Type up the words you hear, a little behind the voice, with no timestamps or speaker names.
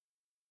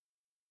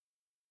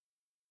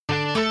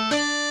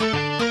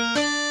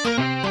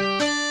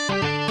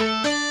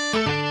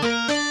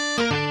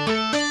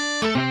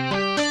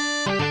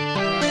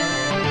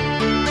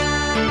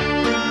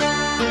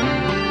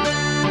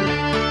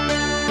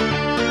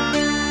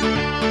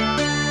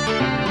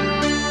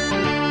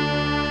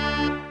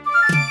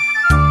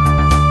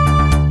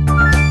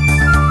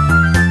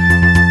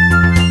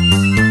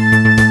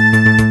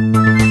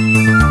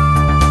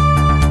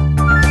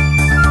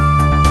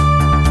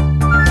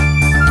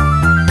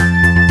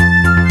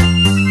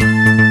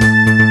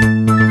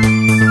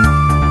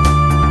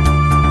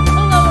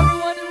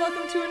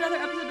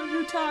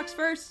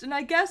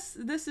guess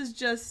this is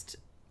just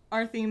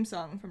our theme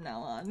song from now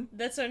on.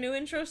 That's our new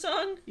intro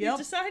song? Yep. You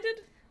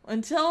decided?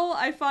 Until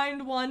I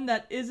find one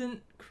that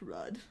isn't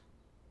crud.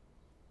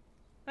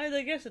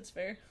 I guess it's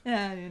fair.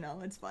 Yeah,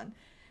 it's fun.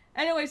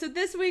 Anyway, so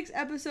this week's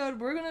episode,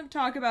 we're going to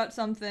talk about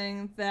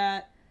something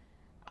that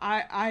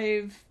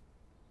I've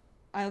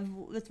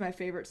that's my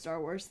favorite Star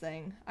Wars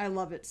thing. I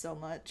love it so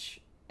much.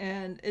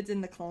 And it's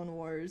in the Clone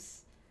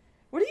Wars.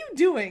 What are you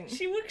doing?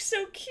 She looks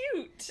so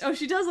cute. Oh,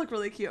 she does look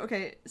really cute.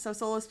 Okay, so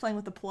Solo's playing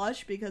with the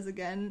plush because,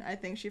 again, I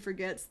think she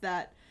forgets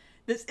that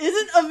this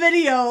isn't a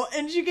video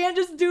and she can't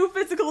just do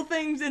physical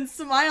things and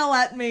smile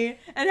at me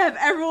and have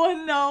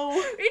everyone know.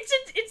 It's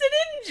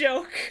an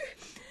in-joke.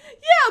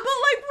 Yeah, but,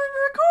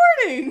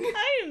 we're recording.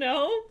 I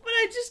know, but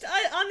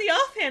I on the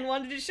offhand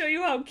wanted to show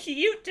you how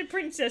cute the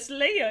Princess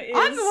Leia is.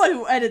 I'm the one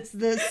who edits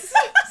this,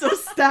 so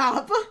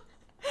stop.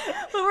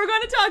 But we're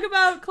going to talk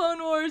about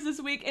Clone Wars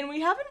this week, and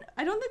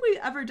I don't think we've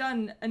ever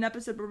done an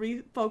episode where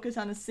we focus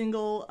on a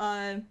single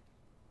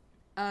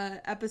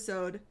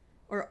episode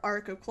or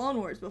arc of Clone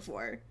Wars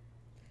before.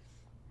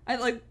 I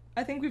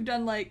think we've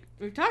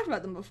talked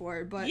about them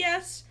before, but...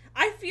 Yes,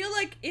 I feel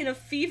like in a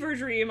fever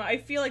dream, I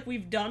feel like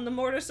we've done the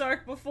Mortis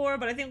arc before,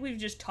 but I think we've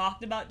just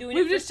talked about doing it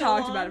for so long. We've just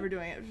talked about it for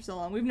doing it for so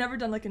long. We've never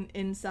done, an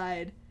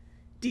inside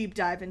deep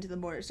dive into the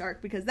Mortis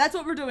arc, because that's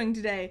what we're doing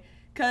today,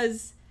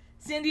 because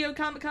San Diego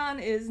Comic-Con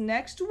is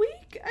next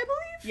week, I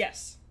believe?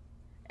 Yes.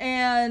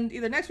 And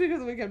either next week or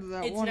the week after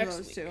that, one of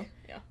those week. two.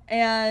 Yeah.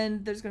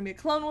 And there's going to be a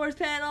Clone Wars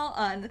panel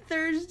on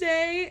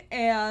Thursday,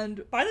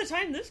 and... By the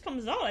time this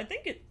comes out, I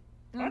think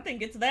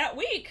it's that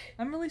week.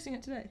 I'm releasing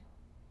it today.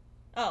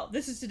 Oh,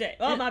 this is today.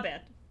 Oh, my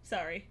bad.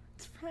 Sorry.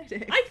 It's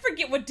Friday. I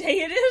forget what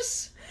day it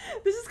is.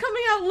 This is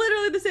coming out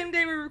literally the same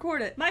day we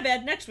record it. My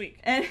bad, next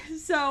week. And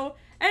so,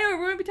 anyway,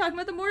 we're going to be talking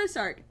about the Mortis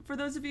arc. For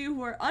those of you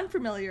who are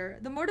unfamiliar,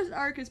 the Mortis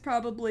arc is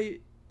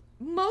probably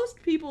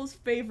most people's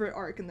favorite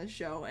arc in the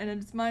show, and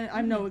it's mine.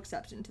 I'm no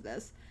exception to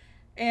this.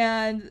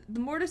 And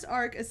the Mortis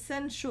arc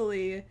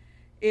essentially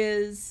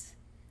is,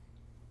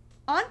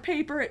 on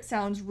paper, it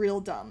sounds real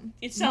dumb.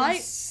 It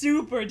sounds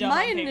super dumb.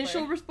 My on paper.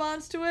 initial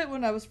response to it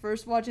when I was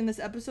first watching this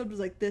episode was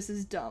like, this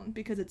is dumb,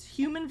 because it's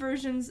human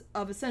versions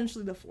of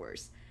essentially the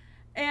Force.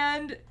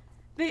 And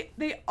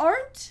they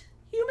aren't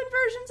human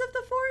versions of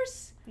the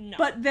Force, no.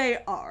 But they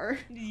are.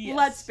 Yes.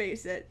 Let's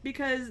face it,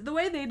 because the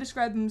way they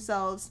describe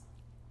themselves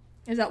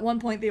is at one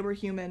point they were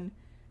human,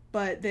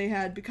 but they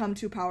had become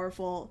too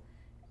powerful,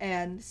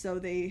 and so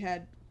they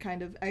had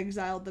kind of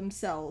exiled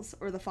themselves,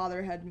 or the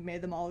father had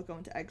made them all go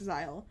into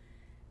exile.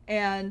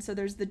 And so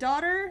there's the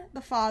daughter,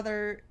 the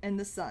father, and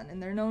the son,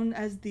 and they're known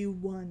as the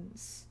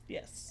Ones.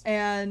 Yes.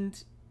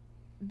 And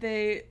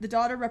the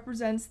daughter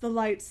represents the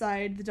light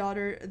side,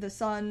 the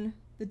son,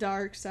 the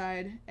dark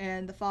side,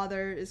 and the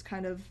father is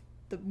kind of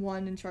the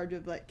one in charge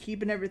of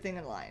keeping everything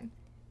in line.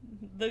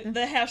 The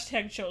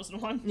hashtag chosen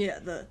one. Yeah,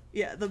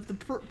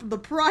 the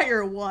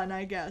prior one,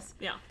 I guess.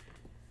 Yeah.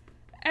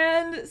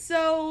 And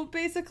so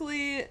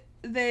basically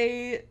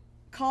they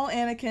call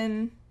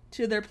Anakin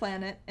to their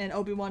planet, and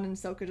Obi-Wan and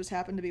Ahsoka just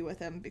happen to be with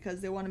him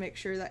because they want to make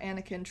sure that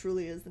Anakin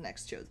truly is the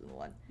next chosen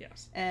one.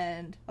 Yes.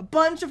 And a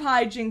bunch of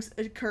hijinks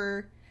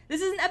occur.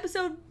 This is an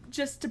episode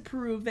just to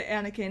prove that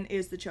Anakin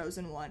is the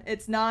chosen one.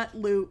 It's not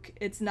Luke.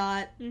 It's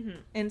not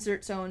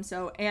insert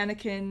so-and-so.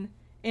 Anakin,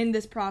 in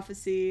this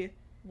prophecy,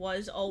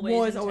 was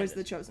always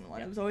the chosen one.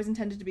 Yep. It was always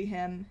intended to be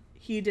him.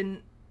 He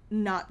didn't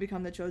not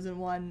become the chosen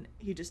one.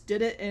 He just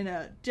did it in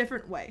a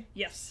different way.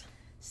 Yes.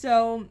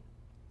 So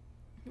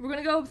we're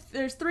gonna go.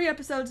 There's 3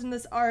 episodes in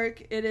this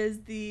arc. It is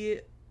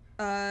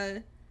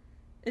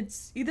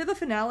it's either the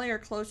finale or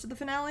close to the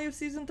finale of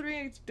season 3.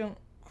 I don't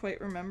quite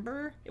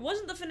remember. It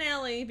wasn't the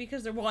finale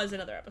because there was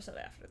another episode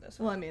after this.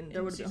 Well, I mean,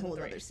 there would have been a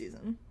whole other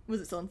season. Was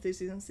it still in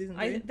season 3?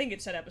 I think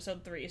it said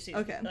episode 3.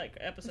 Okay.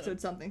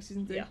 Episode something,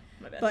 season 3. Yeah,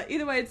 my bad. But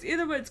either way,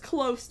 it's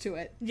close to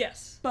it.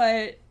 Yes.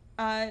 But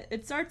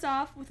it starts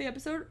off with the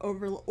episode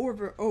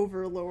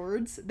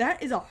Overlords.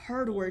 That is a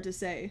hard word to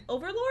say.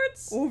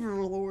 Overlords?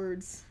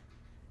 Overlords.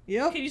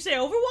 Yep. Can you say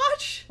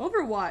Overwatch?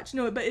 Overwatch.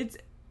 No, but it's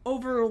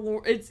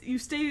Overlord. It's you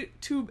stay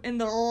in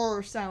the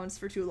R sounds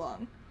for too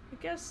long. I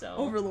guess so.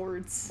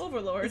 Overlords.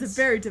 Overlords. It's a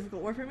very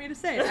difficult word for me to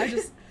say.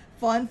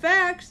 Fun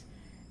fact.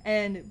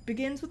 And it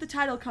begins with the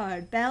title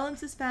card.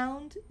 Balance is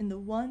found in the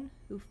one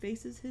who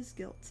faces his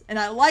guilt. And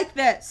I like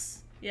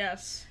this.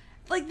 Yes.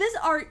 This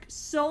arc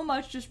so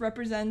much just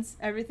represents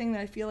everything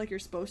that I feel like you're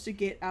supposed to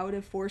get out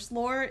of Force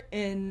lore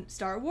in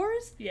Star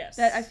Wars. Yes.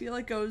 That I feel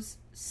like goes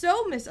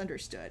so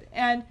misunderstood.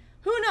 And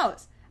who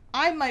knows?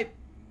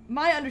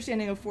 My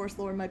understanding of Force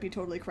lore might be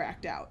totally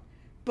cracked out.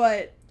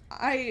 But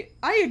I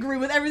agree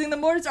with everything the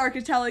Mortis arc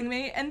is telling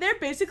me, and they're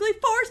basically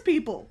Force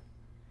people.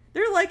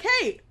 They're like,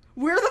 hey,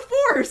 we're the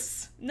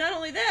Force! Not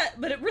only that,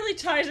 but it really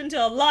ties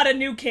into a lot of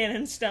new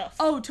canon stuff.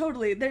 Oh,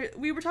 totally.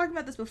 We were talking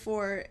about this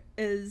before,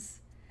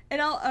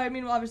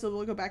 obviously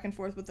we'll go back and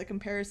forth with the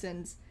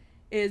comparisons,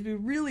 is we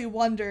really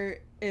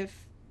wonder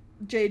if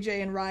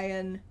JJ and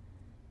Ryan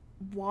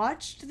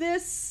watched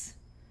this.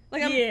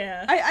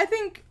 Yeah. I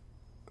think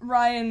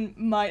Ryan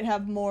might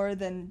have more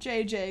than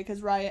JJ,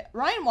 because Ryan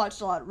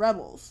watched a lot of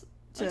Rebels.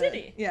 Did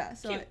he? Yeah,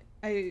 so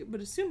I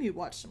would assume he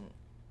watched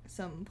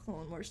some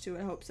Clone Wars too.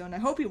 I hope so, and I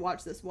hope he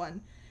watched this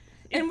one.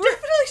 And it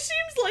definitely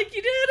seems like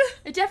you did.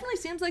 It definitely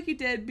seems like you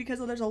did, because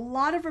there's a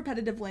lot of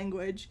repetitive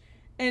language,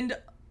 and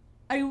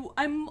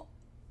I'm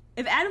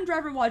if Adam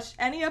Driver watched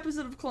any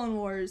episode of Clone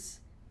Wars,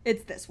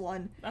 it's this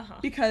one,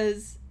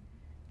 because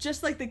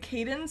just like the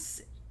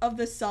cadence of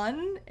the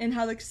son and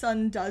how the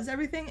son does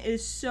everything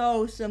is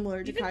so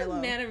similar to Kylo. Even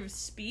the manner of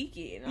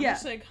speaking, I'm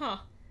just like,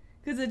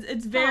 because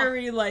it's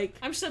very like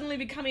I'm suddenly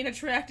becoming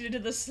attracted to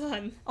the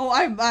son. Oh,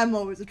 I'm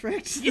always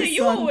attracted to the son.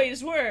 You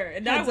always were,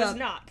 and I was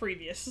not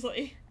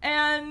previously.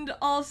 And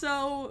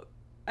also,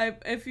 I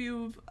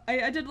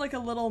did like a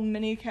little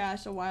mini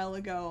cast a while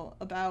ago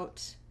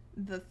about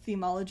the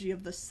themology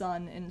of the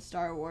son in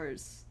Star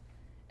Wars,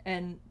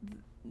 and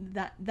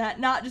that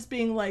not just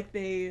being like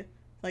they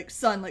like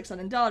son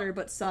and daughter,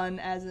 but son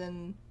as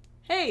in,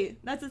 hey,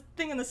 that's a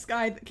thing in the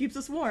sky that keeps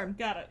us warm.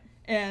 Got it.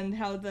 And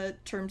how the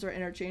terms are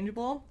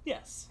interchangeable.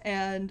 Yes.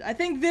 And I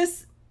think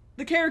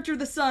the character of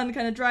the son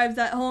kind of drives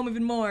that home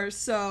even more,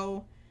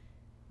 so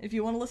if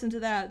you want to listen to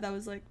that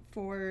was like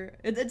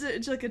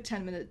it's like a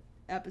 10-minute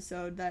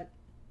episode that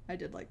I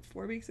did like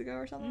 4 weeks ago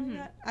or something like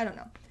that. I don't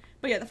know.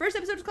 But yeah, the first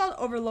episode is called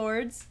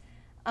Overlords.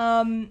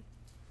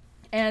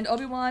 And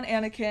Obi-Wan,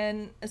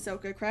 Anakin,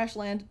 Ahsoka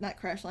not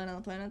crash land on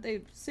the planet.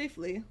 They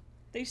safely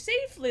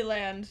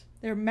land.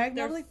 They're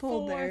magnetically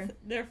pulled there.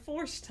 They're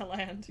forced to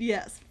land.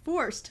 Yes,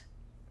 forced.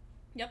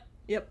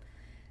 Yep.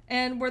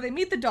 And where they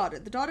meet the daughter.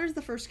 The daughter is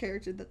the first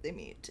character that they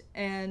meet.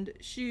 And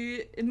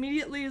she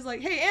immediately is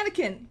like, hey,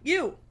 Anakin,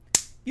 you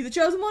the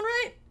chosen one,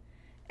 right?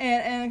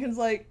 And Anakin's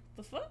like,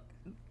 the fuck?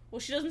 Well,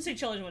 she doesn't say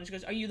chosen one. She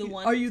goes, are you the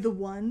one? Are you the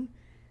one?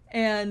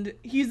 And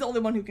he's the only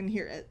one who can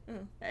hear it.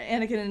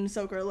 Anakin and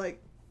Ahsoka are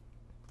like,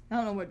 I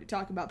don't know what you're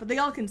talking about, but they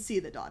all can see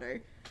the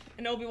daughter.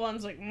 And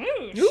Obi-Wan's like,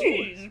 ooh,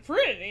 she's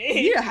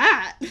pretty. You're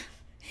hot.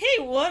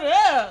 Hey, what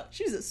up?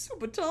 She's a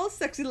super tall,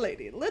 sexy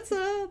lady. Let's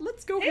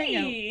go hang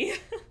out.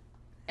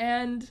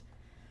 And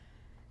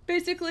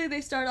basically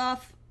they start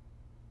off,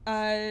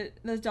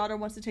 the daughter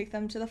wants to take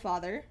them to the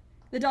father.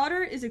 The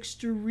daughter is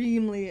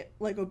extremely,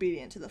 like,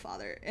 obedient to the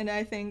father. And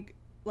I think,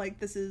 like,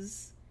 this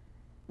is,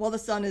 while the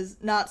son is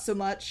not so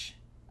much,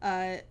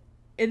 and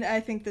I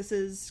think this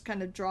is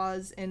kind of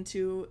draws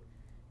into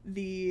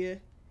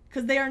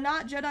because they are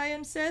not Jedi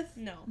and Sith.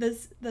 No.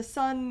 The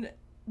son,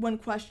 when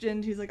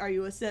questioned, he's like, are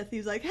you a Sith?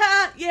 He's like,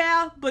 ha,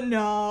 yeah, but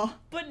no.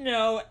 But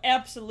no,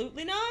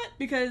 absolutely not.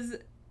 Because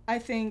I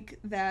think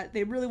that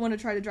they really want to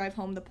try to drive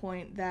home the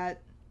point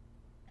that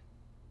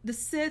the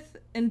Sith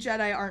and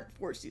Jedi aren't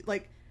Force users.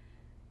 Like,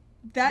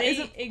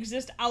 they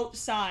exist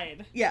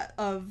outside. Yeah,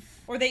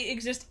 or they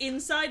exist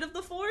inside of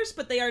the Force,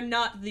 but they are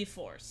not the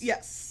Force.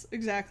 Yes,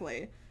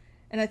 exactly.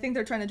 And I think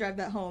they're trying to drive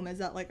that home, is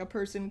that, like, a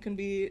person can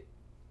be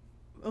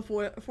a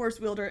Force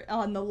wielder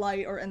on the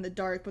light or in the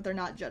dark, but they're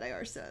not Jedi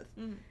or Sith.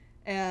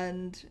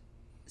 And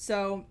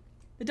so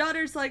the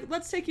daughter's like,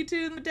 let's take you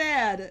to my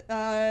dad.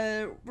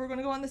 We're going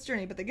to go on this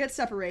journey, but they get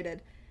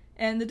separated.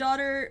 And the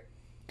daughter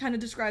kind of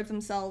describes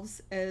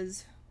themselves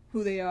as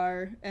who they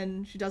are,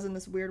 and she does in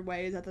this weird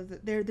way,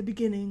 that they're the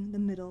beginning, the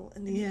middle,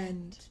 and the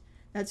end.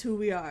 That's who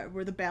we are.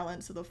 We're the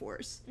balance of the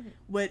Force.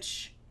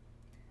 Which,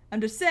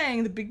 I'm just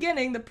saying, the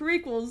beginning, the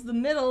prequels, the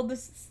middle,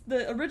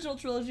 the original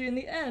trilogy, and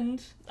the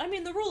end. I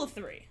mean, the rule of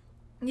 3.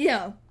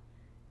 Yeah.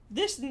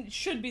 This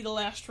should be the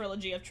last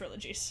trilogy of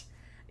trilogies.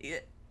 Yeah,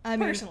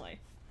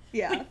 personally.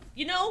 Yeah. But,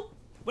 you know,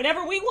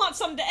 whenever we want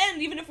something to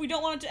end, even if we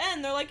don't want it to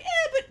end, they're like,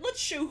 but let's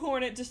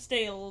shoehorn it to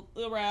stay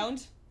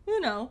around. You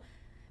know.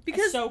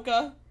 Because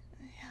Ahsoka.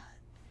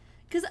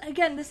 Because,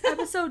 again, this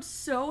episode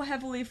so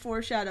heavily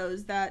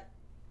foreshadows that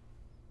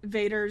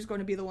Vader's going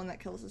to be the one that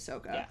kills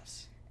Ahsoka.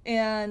 Yes.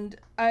 And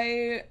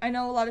I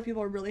know a lot of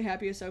people are really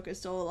happy Ahsoka's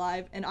still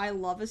alive, and I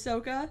love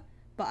Ahsoka,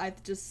 but I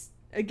just,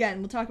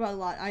 again, we'll talk about it a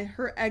lot.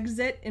 Her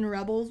exit in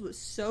Rebels was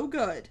so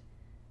good.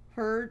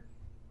 Her,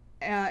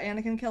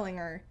 Anakin killing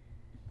her.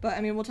 But,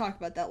 I mean, we'll talk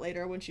about that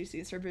later when she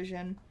sees her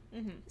vision.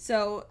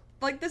 So,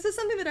 like, this is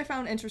something that I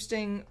found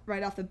interesting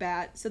right off the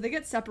bat. So they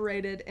get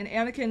separated, and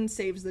Anakin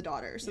saves the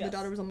daughter. So the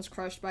daughter was almost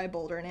crushed by a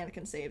boulder, and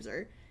Anakin saves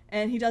her.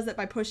 And he does that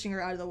by pushing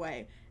her out of the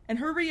way. And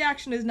her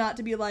reaction is not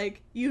to be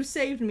like, you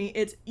saved me,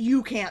 it's,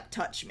 you can't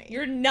touch me.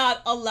 You're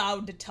not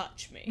allowed to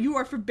touch me. You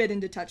are forbidden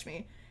to touch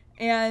me.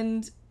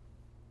 And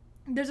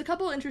there's a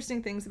couple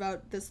interesting things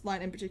about this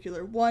line in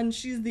particular. One,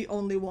 she's the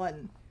only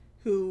one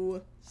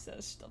who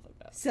says stuff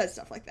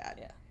like that.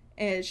 Yeah.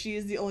 And she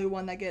is the only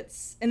one that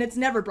gets, and it's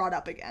never brought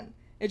up again.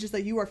 It's just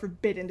like, you are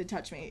forbidden to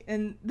touch me.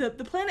 And the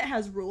planet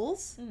has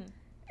rules.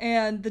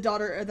 And the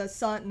daughter, or the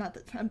son, not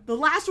the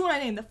last one I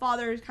named, the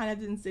father kind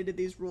of instated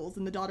these rules,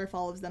 and the daughter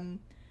follows them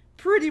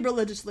pretty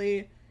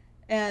religiously.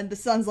 And the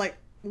son's like,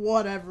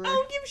 whatever. I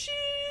don't give a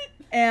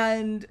shit.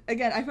 And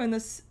again, I find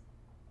this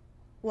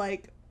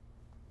like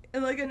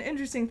an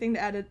interesting thing to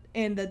add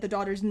in, that the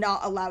daughter's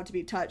not allowed to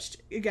be touched.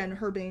 Again,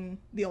 her being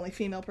the only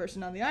female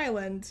person on the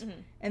island,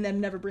 and them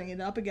never bringing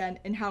it up again,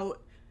 and how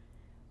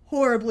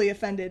horribly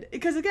offended.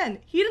 Because, again,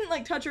 he didn't,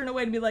 like, touch her in a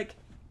way to be like,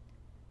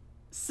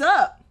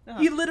 sup?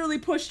 He literally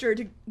pushed her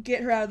to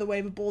get her out of the way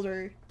of a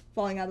boulder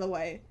falling out of the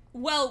way.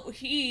 Well,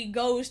 he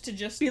goes to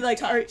just be like,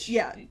 touch.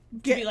 be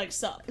like,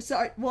 sup.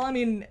 Sorry. Well, I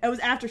mean, it was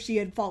after she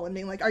had fallen,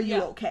 being like, are you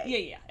okay?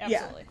 Yeah,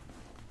 absolutely.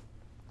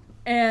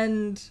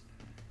 And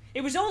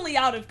it was only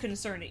out of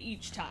concern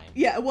each time.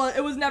 Yeah, well,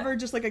 it was never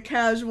just like a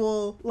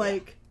casual,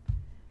 like,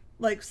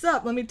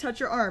 sup, let me touch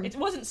your arm. It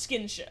wasn't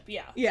skinship,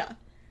 yeah. Yeah.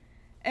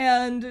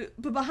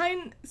 But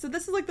so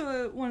this is like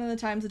one of the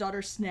times the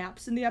daughter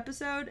snaps in the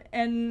episode,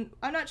 and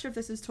I'm not sure if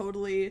this is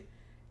totally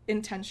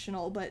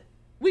intentional, but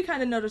we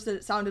kind of noticed that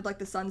it sounded like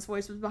the son's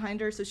voice was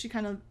behind her, so she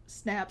kind of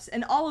snaps,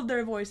 and all of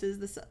their voices,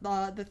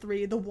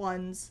 the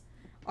ones,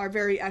 are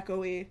very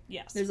echoey.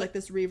 Yes. There's like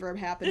this reverb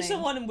happening. This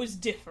one was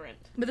different.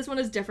 But this one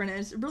is different,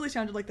 and it really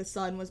sounded like the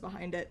sun was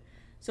behind it.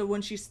 So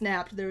when she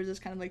snapped, there was this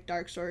kind of like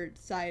dark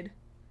side.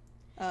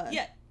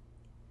 Yeah,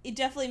 it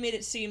definitely made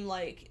it seem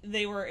like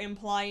they were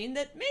implying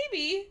that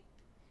maybe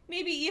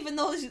even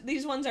though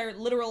these ones are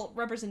literal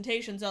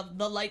representations of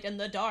the light and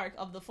the dark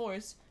of the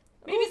Force,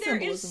 maybe there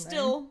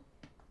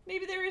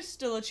is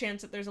still a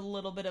chance that there's a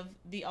little bit of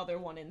the other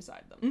one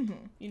inside them.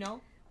 Mm-hmm. You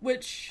know?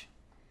 Which,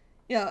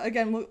 yeah,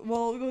 again,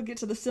 we'll get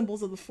to the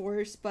symbols of the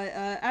Force, but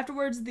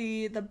afterwards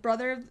the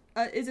brother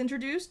is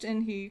introduced,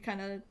 and he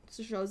kind of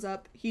shows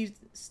up. He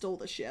stole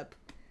the ship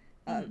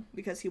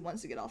because he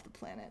wants to get off the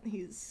planet.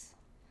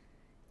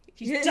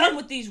 He's done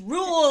with these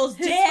rules,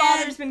 His Dad!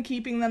 father's been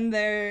keeping them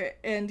there,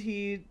 and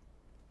he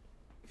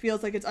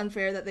feels like it's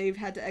unfair that they've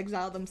had to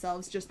exile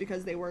themselves just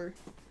because they were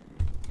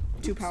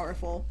too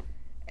powerful.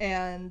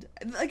 And,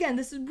 again,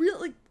 this is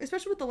really,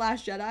 especially with The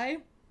Last Jedi,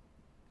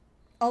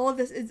 all of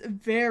this is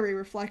very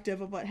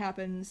reflective of what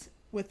happens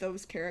with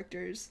those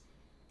characters.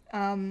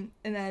 And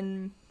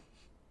then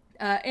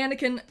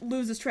Anakin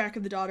loses track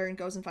of the daughter and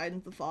goes and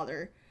finds the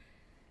father.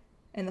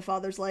 And the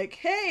father's like,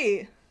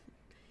 hey,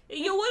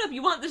 yo, what up?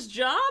 You want this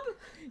job?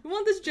 You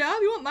want this job?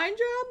 You want my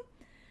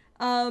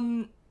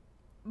job?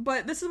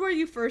 But this is where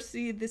you first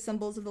see the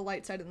symbols of the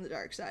light side and the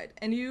dark side.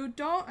 And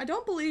I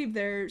don't believe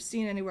they're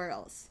seen anywhere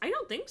else. I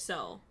don't think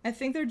so. I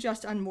think they're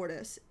just on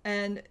Mortis.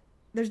 And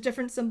there's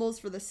different symbols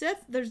for the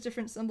Sith, there's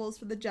different symbols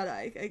for the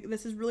Jedi.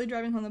 This is really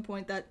driving home the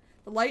point that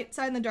the light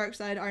side and the dark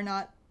side are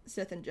not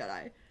Sith and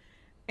Jedi.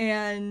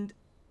 And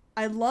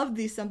I love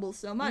these symbols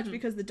so much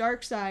because the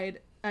dark side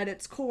at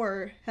its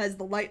core has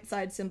the light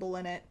side symbol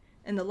in it,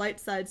 and the light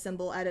side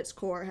symbol at its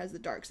core has the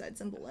dark side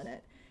symbol in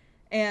it.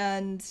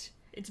 And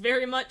it's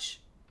very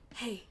much,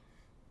 hey,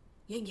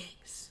 yin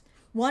yangs.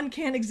 One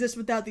can't exist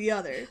without the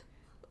other.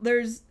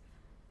 They're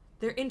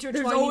intertwining.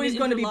 There's always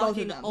going to be both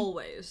of them.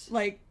 Always.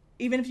 Like,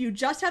 even if you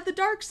just have the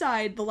dark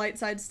side, the light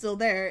side's still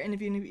there. And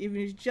if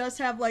you just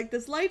have, like,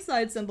 this light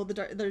side symbol,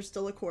 there's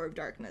still a core of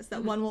darkness.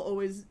 That one will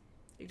always...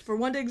 For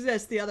one to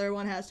exist, the other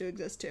one has to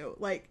exist, too.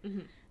 Like,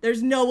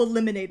 there's no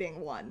eliminating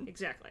one.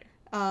 Exactly.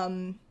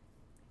 And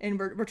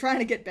we're trying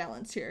to get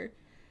balance here.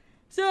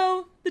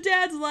 So, the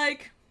dad's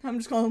like... I'm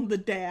just calling him the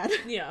dad.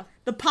 Yeah.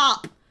 The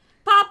pop.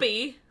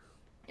 Poppy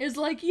is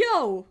like,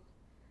 yo,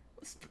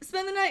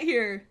 spend the night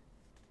here.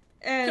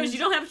 Because you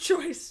don't have a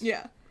choice.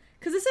 Yeah.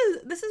 Because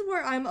this is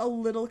where I'm a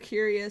little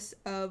curious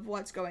of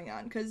what's going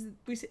on. Because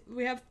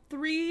we have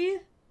 3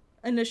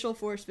 initial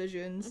Force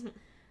visions.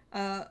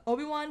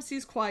 Obi-Wan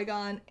sees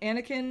Qui-Gon,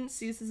 Anakin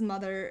sees his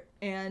mother,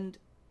 and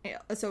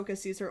Ahsoka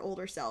sees her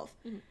older self.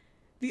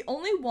 The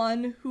only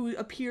one who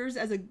appears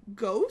as a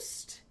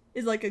ghost,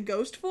 is like a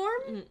ghost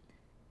form,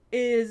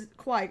 is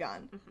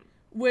Qui-Gon.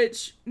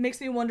 Which makes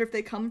me wonder if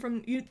they come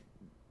from...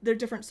 They're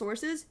different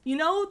sources. You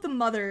know the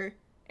mother...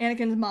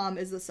 Anakin's mom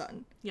is the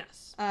son.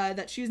 Yes.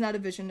 That she's not a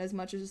vision as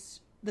much as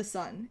the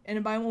son.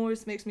 And by one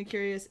which makes me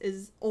curious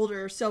is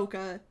older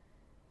Ahsoka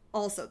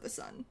also the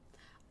son.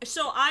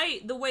 So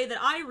the way that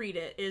I read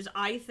it is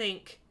I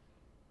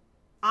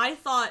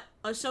thought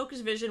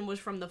Ahsoka's vision was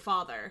from the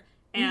father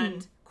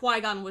and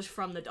Qui-Gon was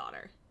from the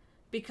daughter.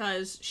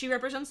 Because she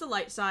represents the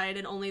light side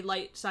and only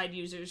light side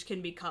users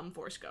can become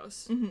Force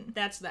ghosts.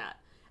 That's that.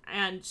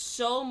 And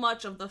so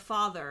much of the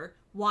father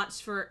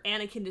wants for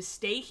Anakin to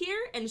stay here,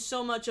 and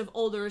so much of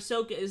older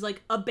Ahsoka is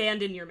like,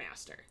 abandon your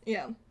master.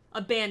 Yeah.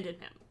 Abandon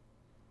him.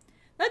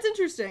 That's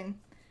interesting.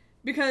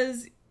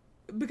 Because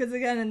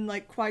again, and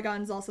like,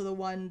 Qui-Gon's also the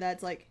one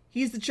that's like,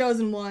 he's the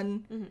chosen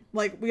one.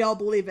 Like, we all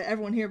believe it.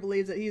 Everyone here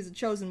believes that he's the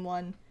chosen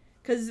one.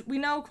 Because we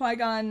know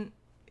Qui-Gon,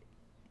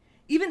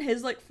 even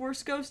his, like,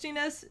 Force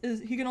ghostiness,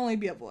 is he can only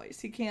be a voice.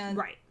 He can't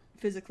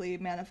physically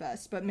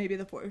manifest. But maybe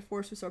the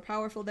Force was so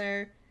powerful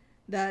there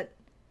that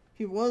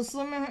he was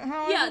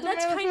somehow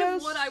that's kind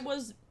of what I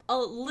was a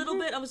little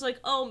bit. I was like,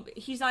 oh,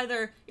 it's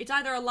either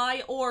a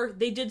lie or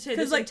they did say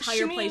this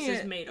entire place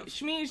is made of.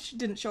 Shmi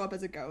didn't show up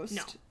as a ghost.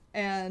 No.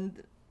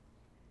 And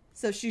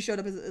so she showed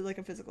up as like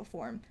a physical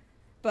form.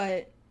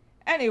 But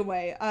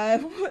anyway, I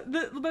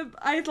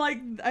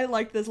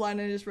like this line.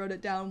 I just wrote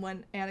it down.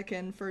 When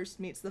Anakin first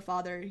meets the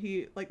father,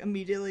 he like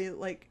immediately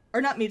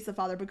or not meets the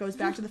father, but goes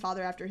back to the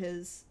father after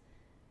his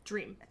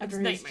dream. After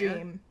his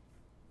dream.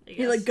 I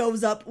guess. He, like,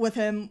 goes up with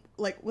him,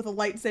 like, with a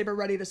lightsaber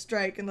ready to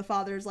strike, and the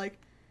father's like,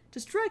 to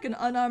strike an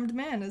unarmed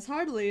man is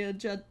hardly the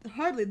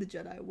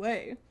Jedi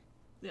way.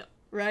 Yeah.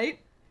 Right?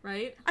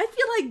 Right? I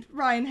feel like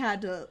Ryan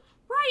had to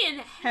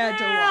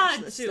watch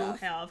this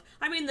stuff.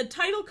 I mean, the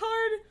title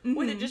card,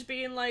 with it just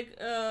being like,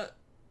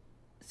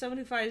 someone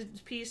who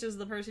finds peace is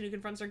the person who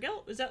confronts their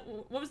guilt. Is that,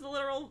 what was the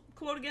literal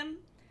quote again?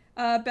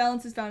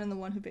 Balance is found in the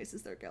one who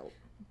faces their guilt.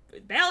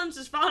 Balance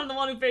is found in the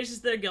one who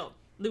faces their guilt.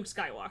 Luke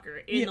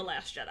Skywalker in The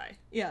Last Jedi.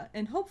 Yeah,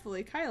 and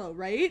hopefully Kylo,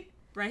 right?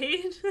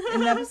 Right?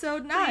 In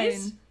episode 9.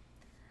 Please.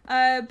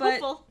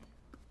 Hopeful.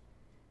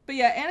 But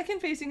yeah, Anakin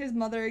facing his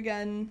mother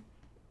again.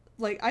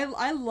 Like,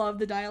 I love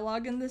the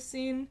dialogue in this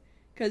scene,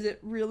 because it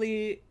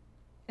really...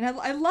 And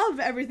I love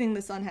everything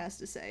the son has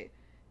to say.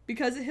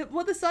 Because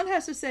what the son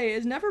has to say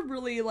is never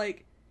really,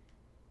 like,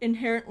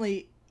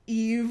 inherently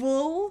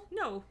evil.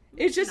 No.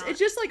 It's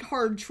just like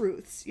hard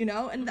truths, you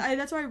know? And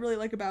that's what I really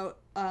like about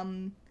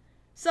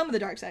some of the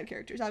dark side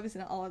characters, obviously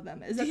not all of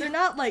them, is that they're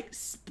not like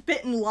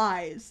spitting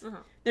lies.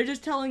 They're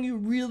just telling you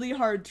really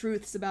hard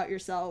truths about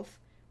yourself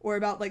or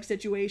about like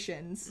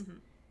situations.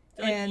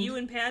 Like, and you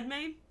and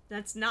Padme,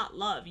 that's not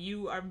love.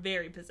 You are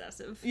very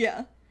possessive.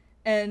 Yeah.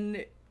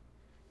 And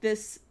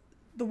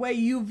the way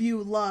you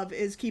view love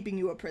is keeping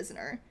you a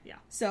prisoner. Yeah.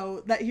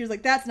 So that he's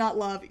like, that's not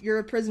love. You're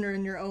a prisoner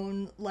in your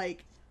own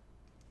like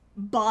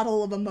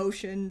bottle of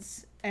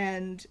emotions,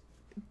 and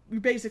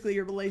basically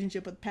your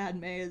relationship with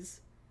Padme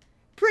is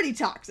pretty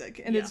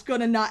toxic, and it's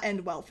gonna not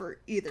end well for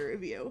either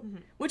of you.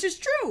 Which is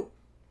true.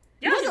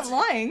 Yeah, he wasn't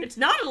lying. It's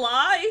not a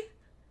lie.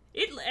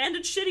 It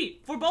ended shitty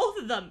for both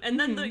of them, and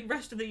then the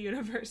rest of the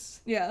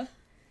universe. Yeah.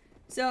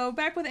 So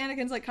back with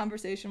Anakin's like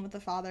conversation with the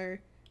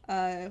father,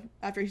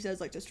 after he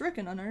says like, to strike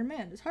an unarmed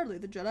man is hardly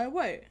the Jedi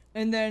way,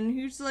 and then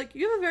he's like,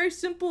 you have a very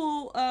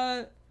simple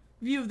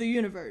view of the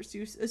universe.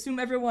 You assume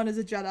everyone is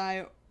a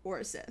Jedi or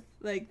a Sith.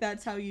 Like,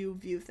 that's how you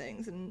view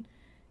things, and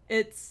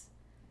it's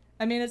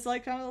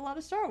like kind of a lot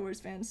of Star Wars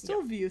fans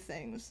still view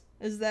things,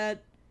 is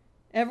that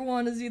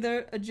everyone is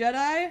either a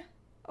Jedi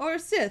or a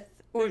Sith.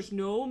 Or, there's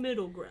no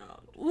middle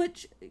ground.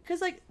 Which,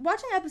 because, like,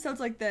 watching episodes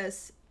like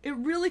this, it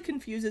really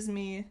confuses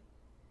me.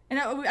 And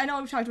I know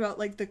we've talked about,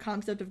 like, the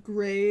concept of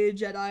gray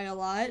Jedi a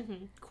lot.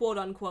 Quote,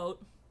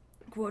 unquote.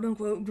 Quote,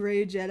 unquote,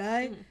 gray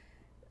Jedi.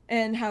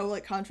 And how,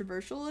 like,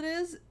 controversial it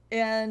is.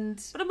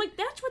 But I'm like,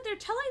 that's what they're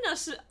telling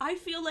us, I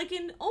feel like,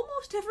 in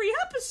almost every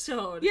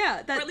episode.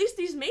 Yeah. Or at least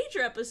these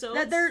major episodes.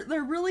 That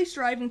they're really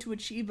striving to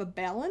achieve a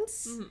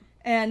balance.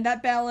 And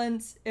that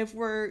balance, if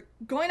we're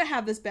going to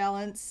have this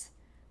balance,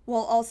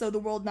 while also the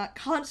world not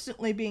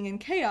constantly being in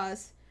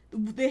chaos,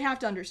 they have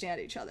to understand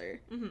each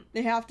other.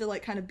 They have to,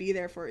 like, kind of be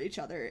there for each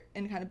other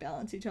and kind of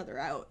balance each other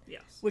out.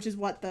 Yes. Which is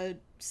what the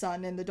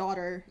son and the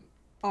daughter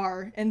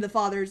are. And the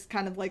father's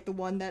kind of, like, the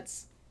one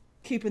that's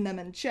keeping them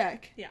in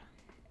check. Yeah.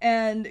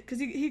 And because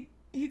he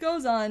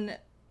goes on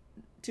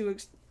to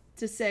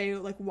say,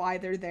 like, why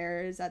they're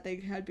there is that they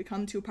had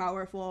become too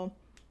powerful,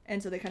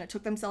 and so they kind of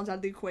took themselves out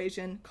of the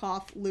equation.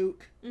 Cough,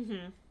 Luke.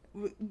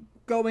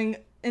 Going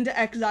into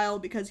exile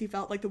because he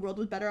felt like the world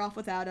was better off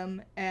without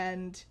him,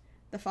 and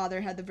the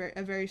father had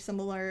a very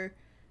similar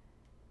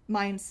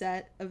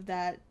mindset of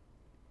that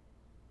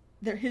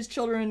his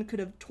children could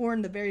have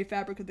torn the very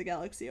fabric of the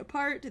galaxy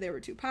apart. They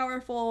were too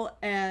powerful,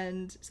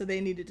 and so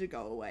they needed to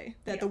go away.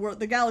 That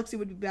the galaxy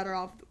would be better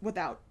off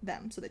without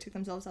them, so they took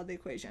themselves out of the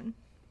equation.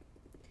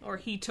 Or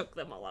he took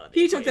them all out of the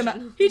equation. He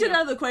took them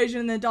out of the equation,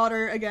 and the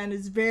daughter, again,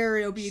 is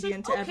very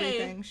obedient to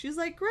everything. She's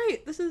like,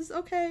 great, this is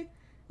okay.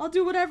 I'll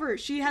do whatever.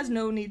 She has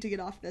no need to get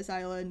off this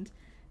island,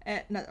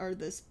 or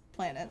this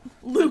planet.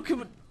 Luke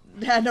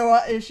had no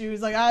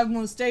issues. Like, I'm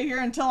gonna stay here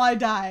until I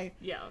die.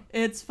 Yeah.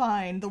 It's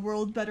fine. The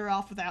world's better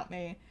off without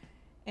me.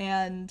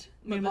 And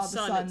meanwhile,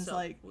 the son's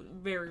like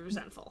very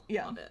resentful.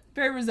 Yeah. Of it.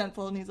 Very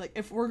resentful, and he's like,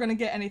 if we're gonna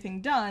get anything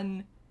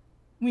done,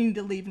 we need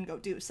to leave and go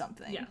do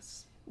something.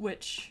 Yes.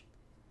 Which,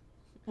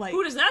 like,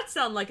 who does that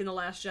sound like in The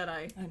Last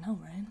Jedi? I know,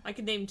 right? I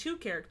can name 2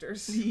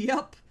 characters.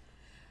 Yep.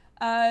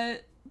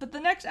 But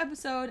the next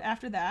episode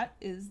after that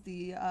is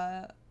the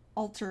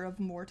Altar of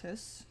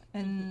Mortis,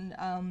 and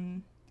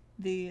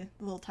the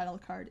little title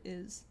card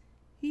is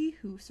He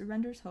Who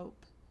Surrenders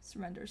Hope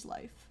Surrenders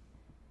Life.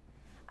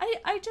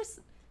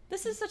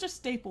 This is such a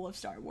staple of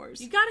Star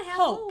Wars. You gotta have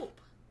hope.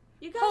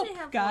 You gotta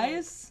have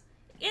guys.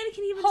 Hope.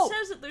 Anakin even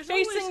says that there's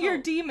facing always hope. your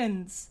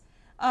demons,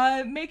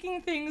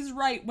 making things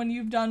right when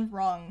you've done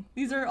wrong.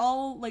 These are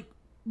all like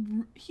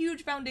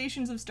huge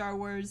foundations of Star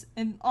Wars,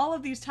 and all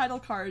of these title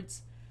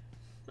cards,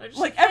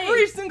 like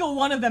every single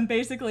one of them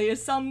basically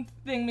is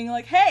something being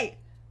like, hey,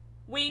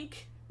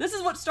 wink, this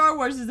is what Star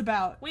Wars is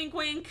about. Wink,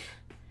 wink.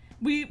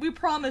 We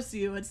promise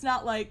you, it's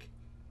not like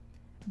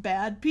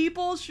bad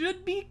people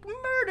should be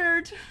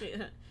murdered.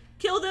 Yeah.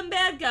 Kill them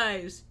bad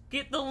guys.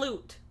 Get the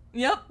loot.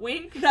 Yep.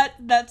 Wink.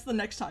 That's the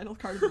next title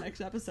card of the next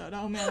episode.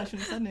 Oh man, I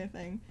shouldn't have said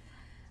anything.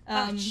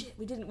 Shit,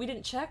 we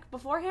didn't check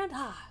beforehand?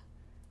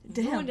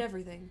 Damn. Ruined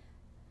everything.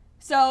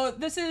 So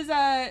this is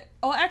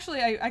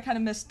actually I kind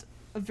of missed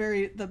a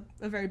very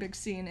big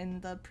scene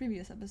in the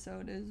previous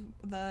episode is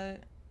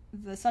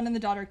the son and the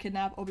daughter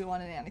kidnap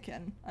Obi-Wan and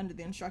Anakin under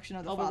the instruction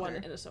of the father. Obi-Wan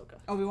and Ahsoka.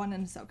 Obi-Wan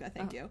and Ahsoka,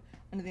 thank you.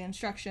 Under the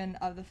instruction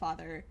of the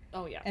father.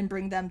 Oh, yeah. And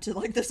bring them to,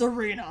 like, this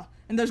arena.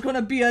 And there's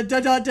gonna be a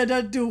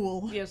da-da-da-da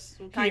duel. Yes,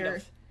 kind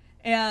of.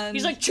 And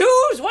he's like,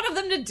 choose one of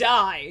them to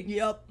die!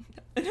 Yep.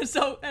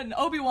 And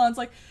Obi-Wan's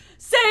like,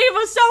 save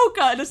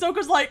Ahsoka! And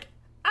Ahsoka's like,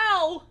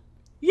 ow!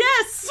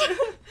 Yes!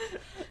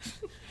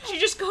 She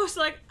just goes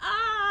like,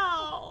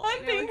 ow!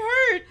 I'm being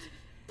hurt!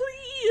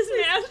 Please,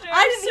 Master!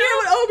 I didn't hear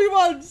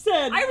what Obi-Wan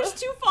said! I was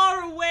too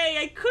far away,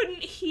 I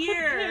couldn't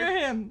hear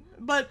him.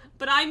 But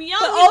I'm young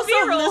but and also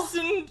virile.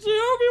 listen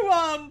to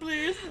Obi-Wan,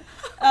 please.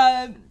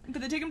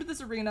 But they take him to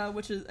this arena,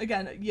 which is,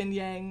 again,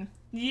 yin-yang.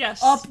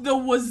 Yes. Up the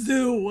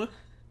wazoo.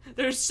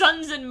 There's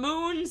suns and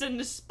moons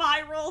and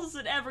spirals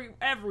and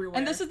everywhere.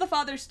 And this is the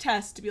father's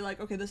test to be like,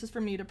 okay, this is for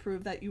me to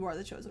prove that you are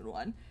the chosen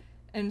one.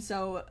 And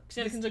so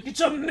Anakin's like,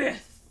 it's a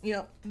myth.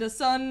 Yep. The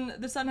son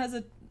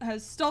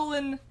has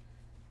stolen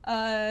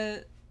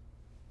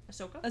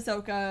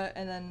Ahsoka,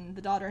 and then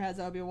the daughter has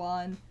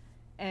Obi-Wan,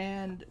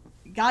 and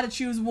gotta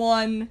choose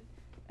one,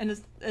 and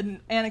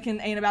Anakin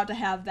ain't about to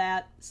have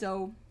that,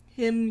 so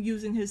him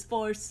using his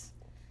Force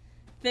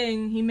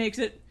thing, he makes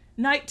it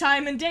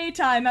nighttime and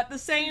daytime at the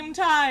same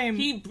time.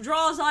 He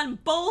draws on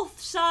both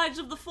sides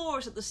of the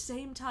Force at the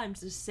same time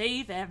to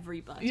save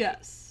everybody.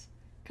 Yes.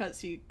 Because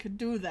he could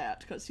do that,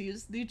 because he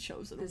is the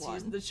chosen one.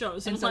 He's the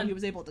chosen and one. so he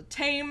was able to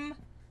tame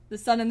the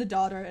son and the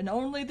daughter, and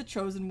only the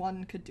chosen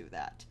one could do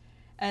that.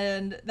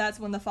 And that's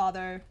when the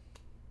father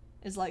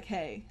is like,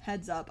 hey,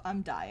 heads up,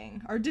 I'm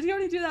dying. Or did he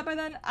already do that by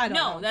then? I don't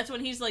know. No, that's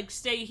when he's like,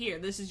 stay here,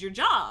 this is your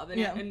job.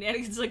 And, Yeah. and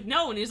Anakin's like,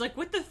 no, and he's like,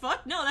 what the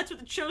fuck? No, that's what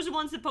the chosen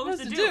one's supposed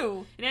to to do.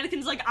 do. And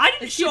Anakin's like, I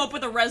didn't show up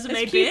with a resume,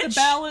 It's bitch. keep the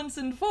balance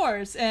and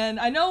Force. And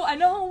I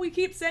know we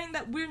keep saying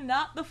that we're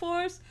not the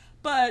Force,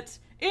 but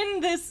in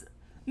this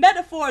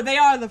metaphor, they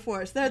are the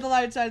Force. They're the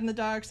light side and the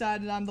dark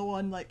side, and I'm the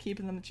one, like,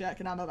 keeping them in check,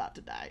 and I'm about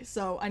to die.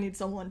 So I need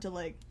someone to,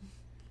 like,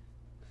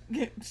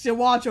 to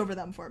watch over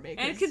them for me.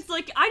 Anakin's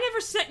like, I never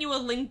sent you a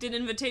LinkedIn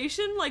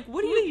invitation. Like,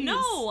 what do you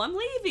know? I'm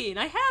leaving.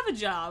 I have a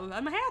job.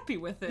 I'm happy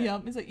with it. Yeah,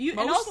 he's like, you.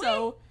 Mostly? And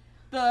also,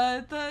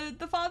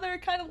 the father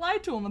kind of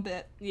lied to him a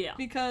bit. Yeah.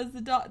 Because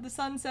the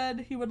son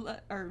said he would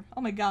let, or,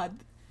 oh my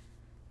god.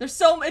 It's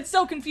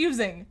so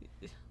confusing.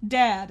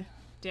 Dad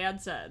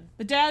said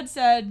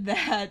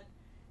that,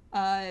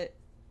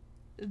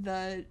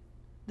 the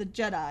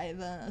Jedi,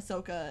 the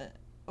Ahsoka,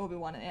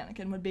 Obi-Wan, and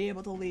Anakin would be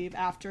able to leave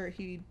after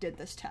he did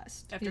this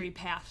test. After he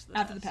passed the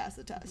After test. they passed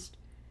the test.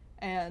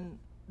 And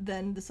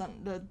then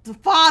the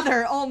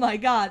father, oh my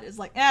god, is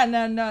like, no,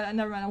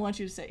 never mind, I want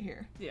you to stay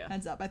here. Yeah.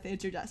 Heads up, I think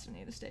it's your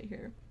destiny to stay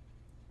here.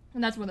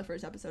 And that's when the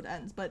first episode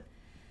ends, but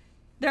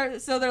they're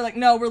like,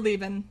 no, we're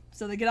leaving.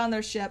 So they get on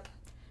their ship.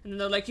 And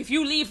they're like, if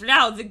you leave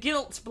now, the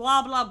guilt,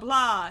 blah, blah,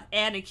 blah.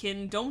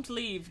 Anakin, don't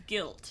leave,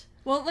 guilt.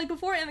 Well, like,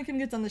 before Anakin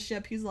gets on the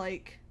ship, he's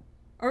like,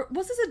 or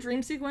was this a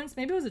dream sequence?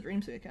 Maybe it was a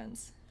dream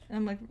sequence. And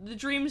I'm like, The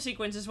dream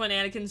sequence is when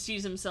Anakin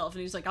sees himself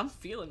and he's like, I'm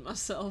feeling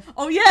myself.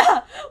 oh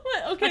yeah!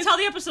 What? Okay. That's how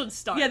the episode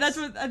starts. Yeah, that's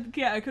what, I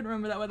couldn't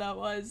remember what that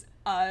was.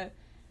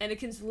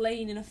 Anakin's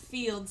laying in a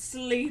field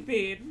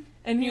sleeping.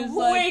 And He he was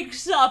like,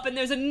 wakes up and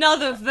there's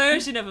another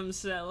version of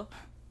himself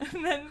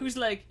and then, who's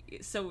like,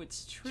 so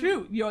it's true.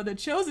 true, you're the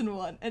chosen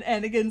one. And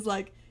Anakin's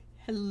like,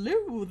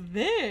 hello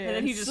there, And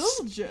then he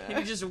soldier.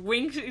 he just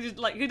winks.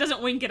 He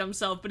doesn't wink at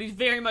himself, but he's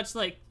very much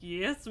like,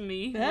 yes,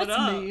 me. That's what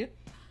up? me.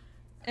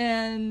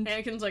 And,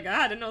 Anakin's like,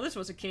 I didn't know this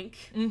was a kink.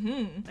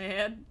 I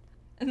had.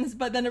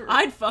 but then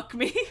I'd fuck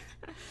me.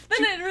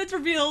 it's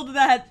revealed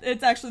that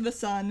it's actually the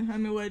sun. I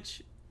mean,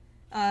 which,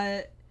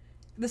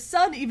 the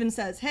sun even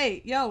says,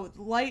 hey, yo,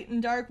 light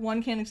and dark,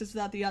 one can't exist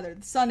without the other.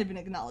 The sun even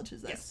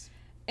acknowledges this. Yes.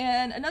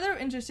 And another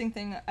interesting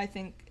thing, I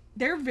think,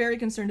 they're very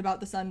concerned about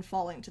the sun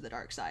falling to the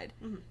dark side.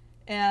 Mm-hmm.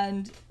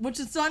 And, which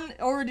the sun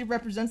already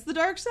represents the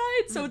dark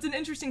side, so it's an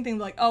interesting thing,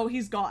 like, oh,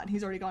 he's gone.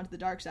 He's already gone to the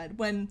dark side.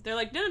 When, They're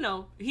like,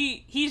 no.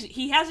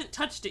 He hasn't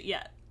touched it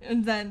yet.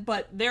 and then,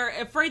 but They're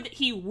afraid that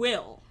he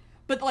will.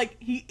 like,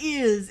 he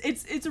is.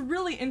 It's a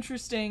really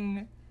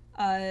interesting,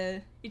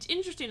 It's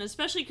interesting,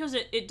 especially because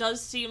it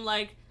does seem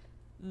like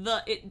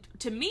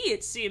to me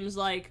it seems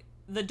like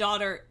the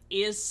daughter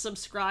is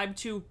subscribed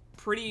to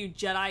pretty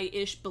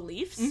Jedi-ish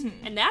beliefs,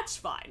 and that's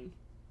fine.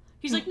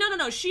 He's like,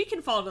 no, she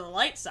can fall to the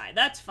light side,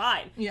 that's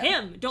fine.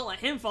 Yeah. Don't let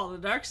him fall to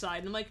the dark side.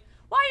 And I'm like,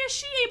 why is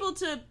she able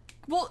to...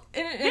 well,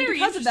 and Very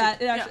because of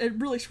that, interesting, it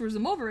really screws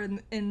him over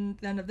in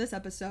the end of this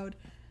episode.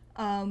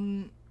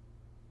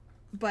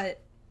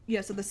 But,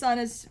 yeah, so the son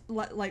is,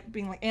 like,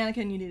 being like,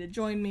 Anakin, you need to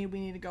join me, we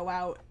need to go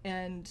out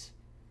and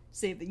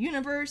save the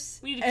universe.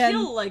 We need to and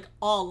kill, like,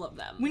 all of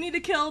them. we need to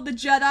kill the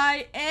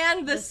Jedi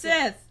and the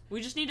Sith. We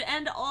just need to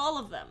end all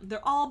of them. They're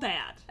all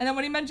bad. And then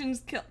when he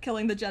mentions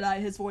killing the Jedi,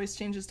 his voice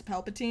changes to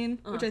Palpatine,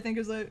 which I think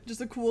is just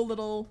a cool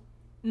little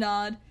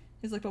nod.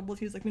 He's like,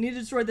 we need to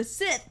destroy the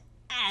Sith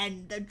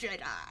and the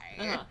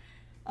Jedi.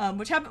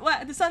 Which happened.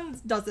 Well, the son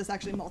does this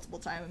actually multiple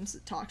times.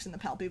 It talks in the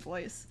Palpy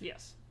voice.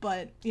 Yes.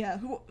 But yeah,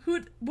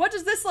 what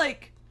does this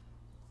like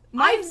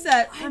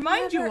mindset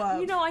remind you of?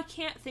 You know, I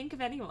can't think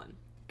of anyone.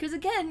 Because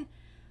again,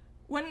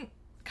 when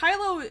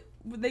Kylo,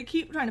 they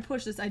keep trying to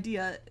push this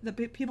idea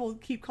that people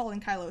keep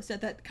calling Kylo Sith,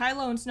 that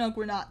Kylo and Snoke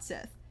were not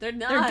Sith. They're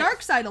not. They're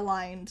dark side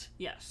aligned.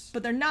 Yes.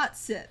 But they're not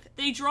Sith.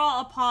 They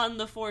draw upon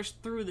the Force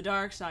through the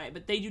dark side,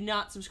 but they do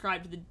not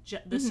subscribe to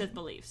the Sith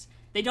beliefs.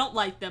 They don't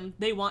like them.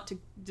 They want to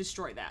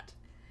destroy that.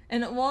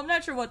 And, well, I'm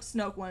not sure what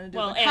Snoke wanted to do,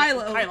 well, but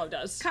Kylo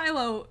does.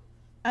 Kylo,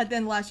 at the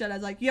end of The Last Jedi,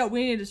 is like, yo,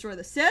 we need to destroy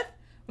the Sith.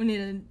 We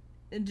need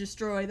to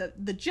destroy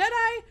the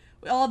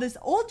Jedi. All this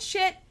old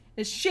shit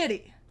is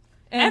shitty.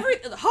 And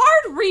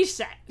hard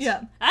reset.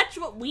 Yeah. That's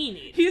what we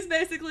need. He's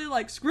basically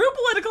like, screw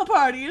political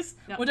parties,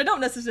 Yep. which I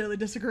don't necessarily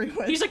disagree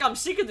with. He's like, I'm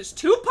sick of this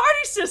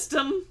two-party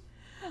system.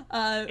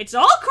 It's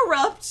all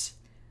corrupt.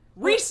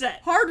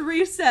 Reset. Hard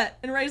reset.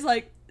 And Rey's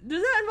like,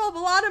 does that involve a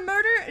lot of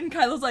murder? And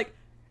Kylo's like,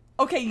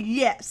 okay,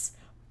 yes,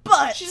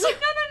 but... She's like,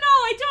 no,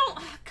 I don't.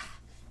 Oh,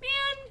 God,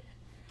 man,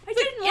 I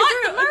didn't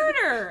want the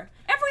murder.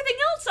 Everything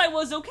else I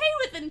was okay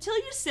with until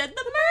you said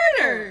the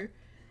murder.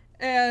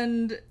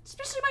 And...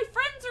 especially my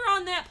friends are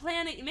on that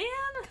planet, man.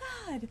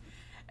 God.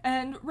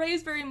 And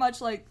Rey's very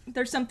much like,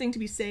 there's something to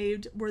be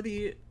saved,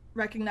 worthy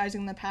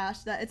recognizing the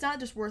past, that it's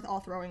not just worth all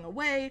throwing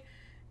away.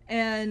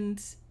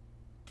 And,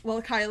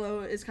 well,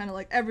 Kylo is kind of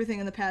like, everything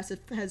in the past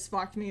has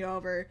fucked me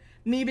over.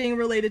 Me being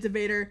related to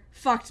Vader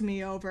fucked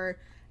me over.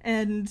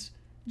 And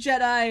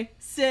Jedi,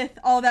 Sith,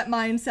 all that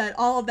mindset,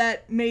 all of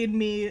that made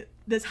me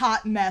this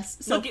hot mess.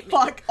 So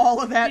fuck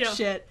all of that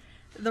shit.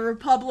 The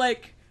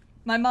Republic...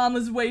 my mom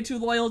was way too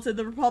loyal to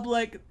the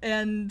Republic,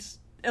 and,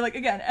 like,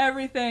 again,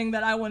 everything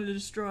that I wanted to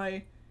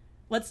destroy,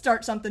 let's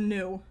start something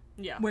new.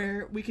 Yeah.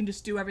 Where we can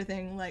just do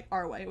everything, like,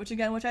 our way. Which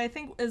I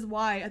think is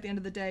why, at the end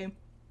of the day,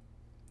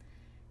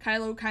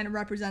 Kylo kind of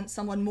represents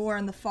someone more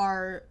on the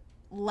far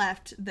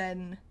left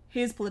than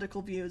his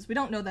political views. We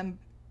don't know them,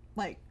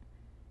 like,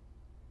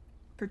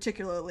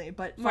 particularly,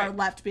 but far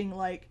left being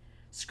like,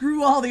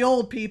 screw all the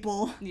old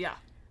people. Yeah.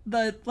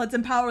 Let's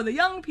empower the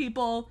young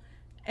people.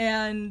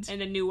 And a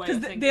new way of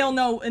thinking. Because they'll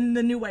know in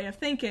the new way of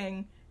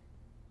thinking,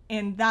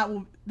 and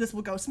this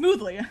will go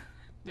smoothly.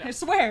 Yeah. I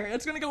swear,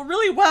 it's gonna go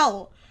really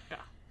well. Yeah.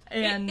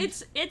 And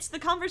it's the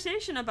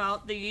conversation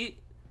about the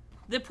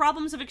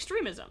problems of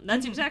extremism.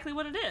 That's exactly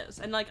what it is.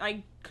 And, like,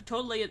 I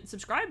totally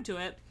subscribe to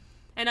it.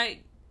 And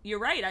you're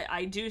right,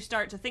 I do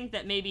start to think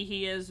that maybe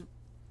he is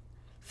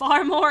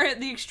far more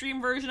the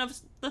extreme version of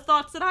the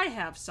thoughts that I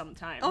have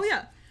sometimes. Oh,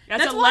 yeah.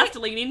 As a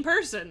left-leaning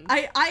person.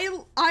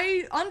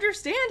 I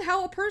understand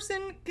how a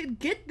person could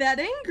get that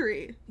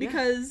angry.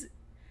 Because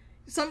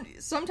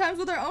sometimes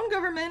with our own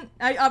government,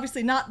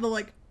 obviously not the,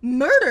 like,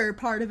 murder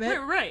part of it.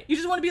 Right. You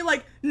just want to be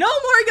like, no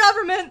more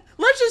government,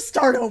 let's just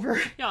start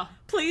over. Yeah.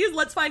 Please,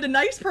 let's find a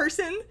nice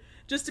person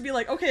just to be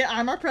like, okay,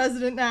 I'm our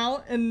president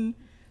now, and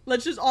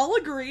let's just all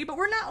agree, but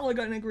we're not all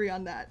going to agree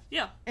on that.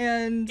 Yeah.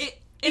 And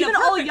even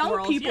all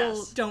young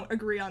people don't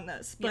agree on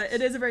this, but Yes.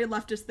 it is a very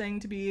leftist thing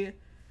to be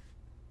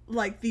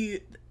like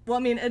well,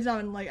 I mean, it's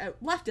not like a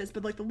leftist,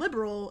 but like the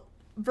liberal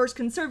versus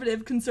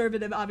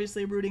conservative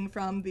obviously rooting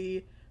from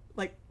the,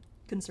 like,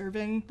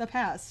 conserving the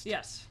past.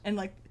 Yes. And,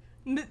 like,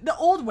 the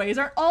old ways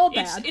aren't all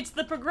bad. It's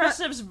the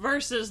progressives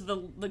versus the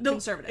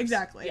conservatives.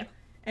 Exactly. Yeah.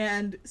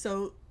 And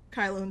so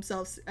Kylo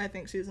himself, I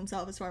think, sees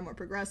himself as far more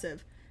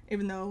progressive,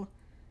 even though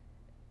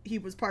he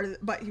was part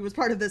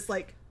of this,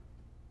 like,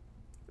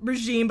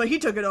 regime, but he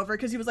took it over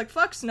because he was like,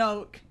 fuck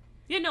Snoke.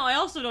 Yeah, no, I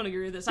also don't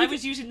agree with this. I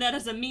was using that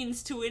as a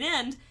means to an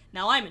end.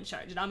 Now I'm in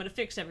charge, and I'm gonna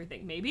fix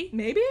everything. Maybe?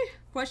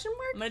 Question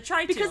mark? I'm gonna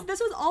try to. Because this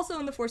was also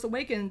in The Force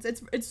Awakens.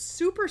 It's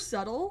super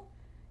subtle,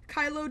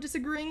 Kylo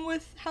disagreeing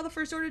with how the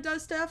First Order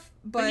does stuff,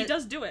 but he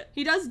does do it.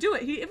 He does do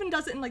it. He even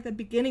does it in, like, the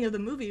beginning of the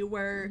movie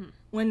where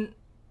when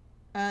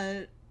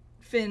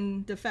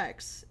Finn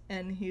defects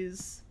and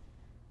he's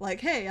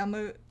like, hey, I'm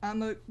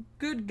a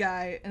good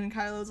guy, and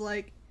Kylo's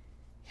like,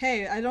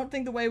 hey, I don't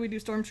think the way we do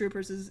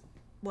stormtroopers is,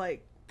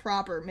 like,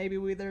 proper.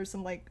 Maybe there's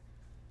some, like,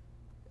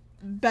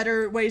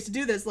 better ways to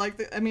do this.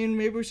 Like,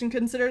 maybe we should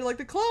consider, like,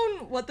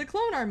 what the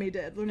clone army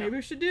did. Or maybe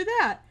we should do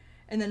that.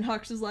 And then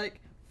Hux is like,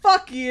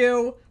 fuck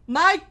you.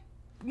 My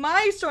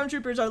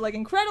stormtroopers are, like,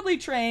 incredibly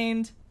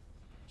trained.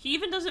 He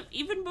even does it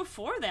even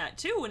before that,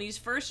 too, when he's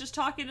first just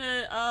talking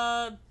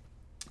to,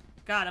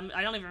 God,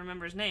 I don't even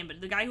remember his name, but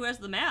the guy who has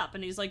the map,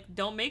 and he's like,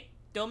 don't make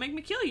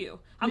me kill you.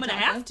 I'm gonna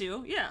have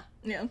to. Yeah.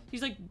 Yeah.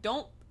 He's like,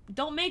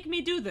 don't make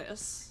me do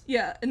this.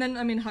 Yeah, and then,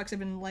 Hux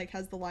even, like,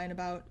 has the line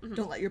about,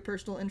 don't let your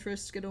personal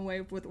interests get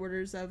away with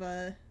orders of,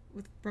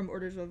 from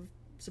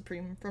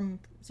Supreme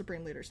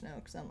Leader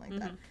Snoke, something like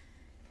that.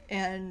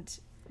 And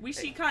we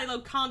see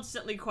Kylo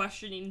constantly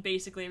questioning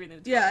basically everything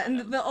that's yeah, going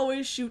on. and they'll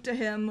always shoot to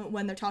him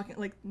when they're talking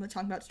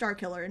about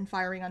Starkiller and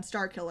firing on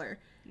Starkiller.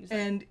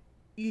 And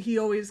he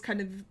always kind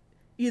of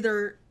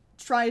either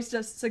tries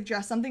to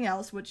suggest something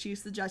else, which he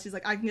suggests. He's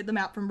like, I can get the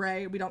map from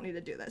Rey. We don't need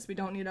to do this. We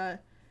don't need to...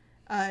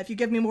 if you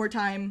give me more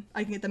time,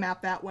 I can get the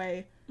map that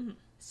way.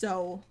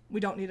 So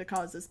we don't need to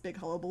cause this big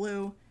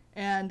hullabaloo.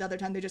 And the other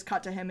time they just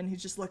cut to him and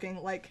he's just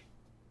looking like,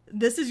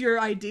 this is your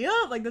idea?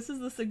 Like, this is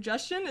the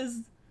suggestion,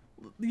 is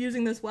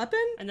using this weapon?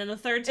 And then the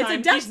third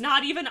time, he's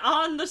not even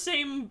on the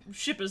same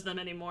ship as them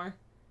anymore.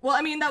 Well,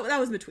 I mean, that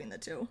was between the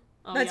two.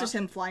 Oh, That's yeah. just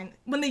him flying.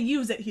 When they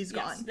use it, he's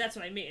Yes, gone. that's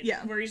what I mean.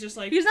 Yeah. Where he's just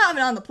like... He's not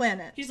even on the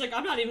planet. He's like,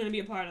 I'm not even going to be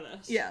a part of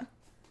this. Yeah.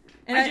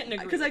 And I didn't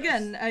agree because with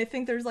again, I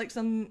think there's like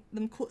some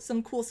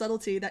cool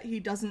subtlety that he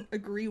doesn't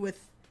agree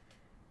with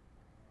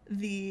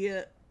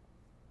the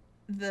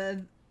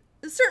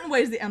certain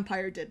ways the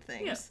Empire did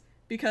things. Yeah.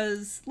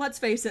 Because let's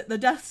face it, the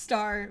Death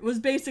Star was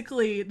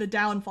basically the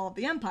downfall of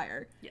the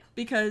Empire. Yeah.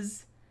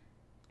 Because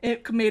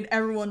it made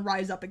everyone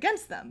rise up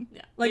against them.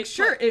 Yeah. Like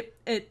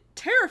it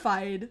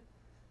terrified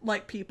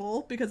like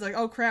people because like,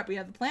 oh crap, we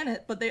have the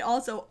planet, but they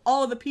also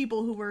all of the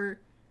people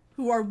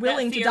who are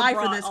willing to die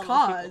for this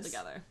cause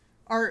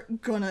are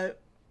gonna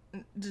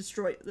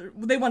destroy.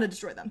 They want to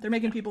destroy them. They're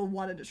making people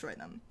want to destroy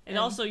them. It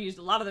also used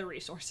a lot of their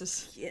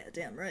resources. Yeah,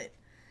 damn right.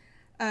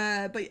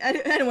 But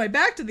anyway,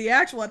 back to the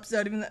actual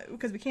episode, even though,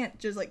 because we can't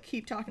just like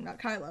keep talking about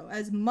Kylo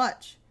as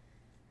much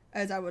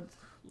as I would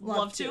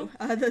love to.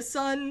 The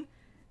son,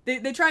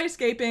 they try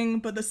escaping,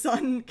 but the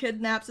son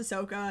kidnaps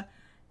Ahsoka,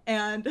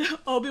 and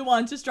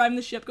Obi-Wan's just driving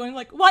the ship, going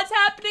like, "What's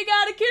happening,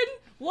 Anakin?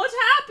 What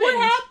happened?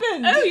 What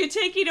happened? Oh, you're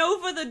taking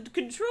over the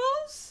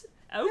controls?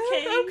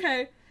 Okay.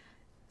 Okay."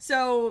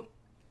 So,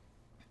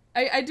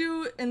 I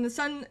do, and the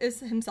son is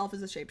himself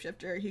as a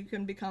shapeshifter. He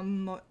can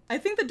become, I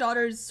think the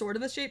daughter is sort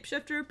of a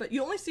shapeshifter, but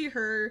you only see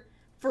her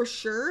for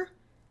sure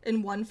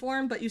in one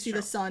form, but you see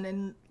the son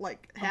in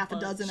like half a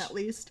dozen at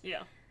least.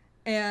 Yeah.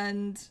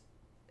 And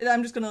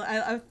I'm just gonna,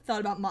 I've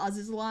thought about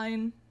Maz's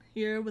line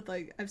here with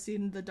like, I've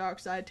seen the dark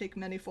side take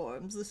many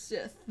forms, the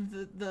Sith,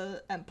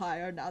 the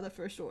Empire, now the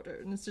First Order,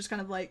 and it's just kind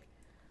of like,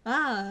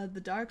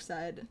 the dark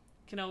side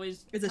Can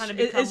always is kind of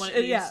become what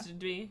it needs to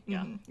be. Yeah.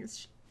 Mm-hmm.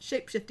 It's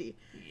shapeshifty.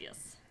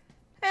 Yes.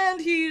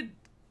 And he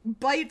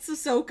bites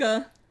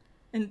Ahsoka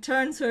and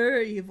turns her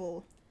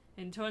evil.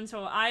 And turns her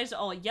eyes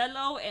all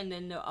yellow, and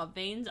then there are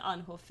veins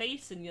on her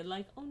face, and you're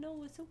like, oh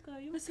no, Ahsoka, are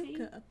you okay?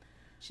 Ahsoka.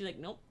 She's like,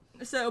 nope.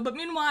 So, but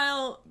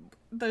meanwhile,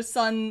 the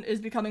son is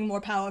becoming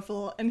more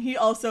powerful, and he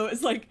also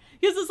is like,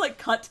 he has this like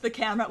cut to the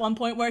camera at one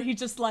point where he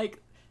just like,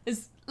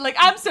 is like,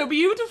 I'm so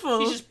beautiful.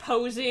 He's just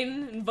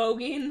posing and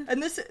voguing.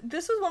 And this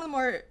was one of the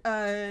more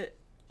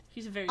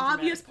He's a very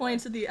obvious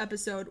points of the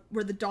episode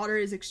where the daughter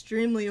is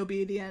extremely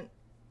obedient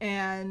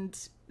and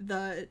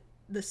the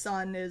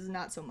son is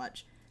not so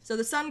much. So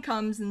the son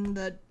comes and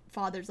the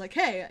father's like,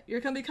 hey, you're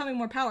becoming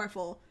more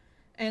powerful.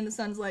 And the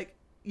son's like,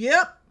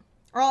 yep,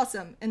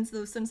 awesome. And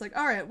so the son's like,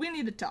 all right, we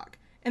need to talk.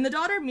 And the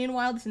daughter,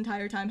 meanwhile, this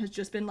entire time has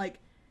just been like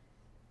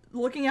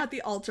looking at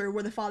the altar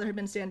where the father had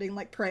been standing,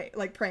 like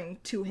praying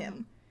to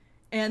him.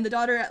 And the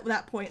daughter at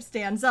that point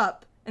stands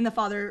up, and the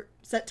father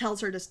tells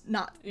her to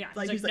not. Yeah,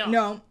 he's like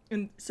no.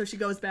 And so she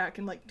goes back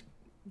and like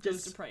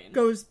just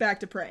goes back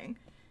to praying.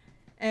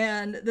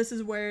 And this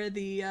is where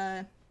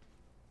the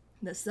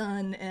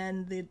son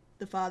and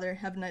the father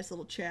have a nice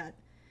little chat,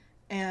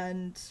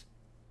 and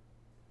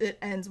it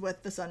ends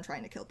with the son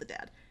trying to kill the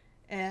dad.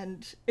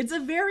 And it's a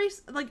very,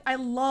 like, I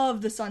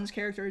love the son's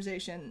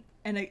characterization,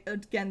 and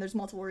again, there's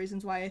multiple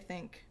reasons why I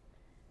think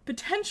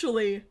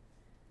potentially,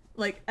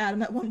 like,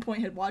 Adam at one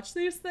point had watched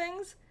these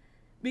things,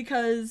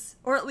 because,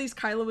 or at least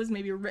Kylo was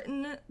maybe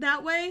written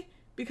that way,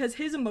 because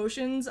his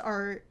emotions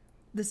are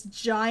this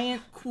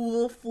giant,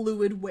 cool,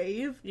 fluid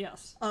wave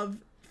of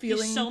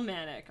feeling. He's so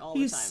manic all the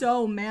time. He's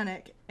so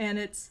manic, and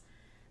it's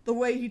the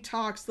way he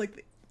talks,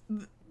 like,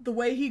 the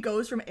way he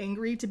goes from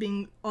angry to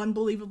being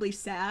unbelievably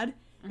sad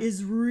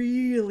is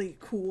really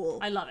cool.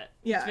 I love it.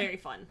 Yeah. It's very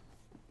fun.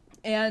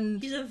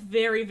 And he's a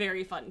very,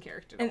 very fun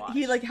character to watch.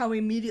 He, like, how he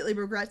immediately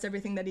regrets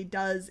everything that he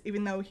does,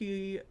 even though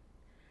because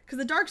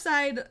the dark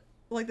side,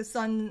 like, the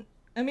son,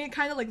 I mean, it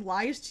kind of, like,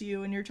 lies to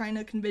you, and you're trying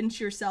to convince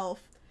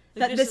yourself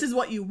that this is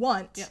what you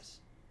want. Yes.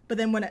 But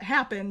then when it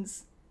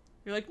happens,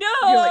 you're like, no!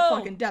 You're, like,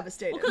 fucking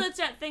devastated. Well, because it's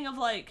that thing of,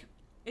 like,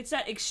 it's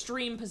that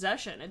extreme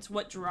possession. It's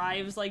what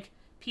drives, like,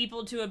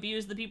 people to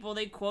abuse the people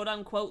they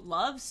quote-unquote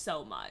love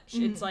so much.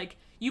 Mm. It's like,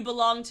 you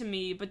belong to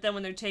me, but then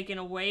when they're taken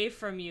away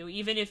from you,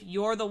 even if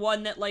you're the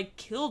one that, like,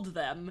 killed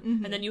them,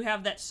 and then you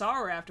have that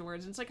sorrow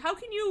afterwards, it's like, how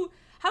can you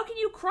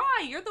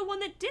cry? You're the one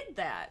that did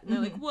that. And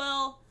they're like,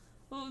 well,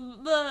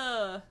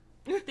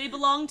 they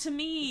belong to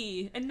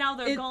me, and now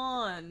they're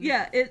gone.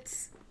 Yeah,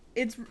 it's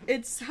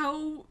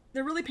how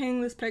they're really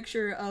painting this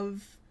picture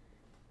of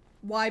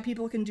why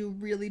people can do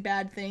really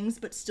bad things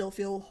but still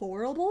feel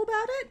horrible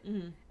about it.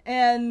 Mm-hmm.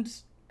 And,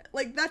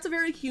 like, that's a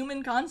very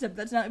human concept.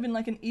 That's not even,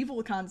 like, an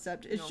evil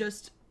concept. It's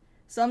just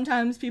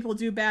sometimes people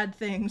do bad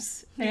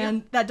things,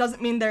 and that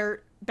doesn't mean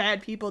they're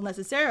bad people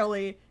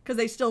necessarily, because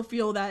they still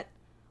feel that,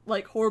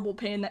 like, horrible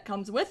pain that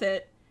comes with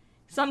it.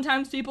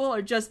 Sometimes people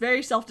are just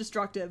very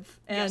self-destructive,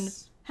 and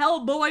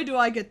hell, boy, do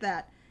I get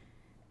that.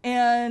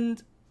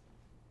 And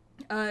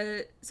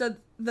so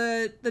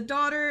the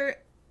daughter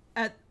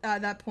at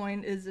that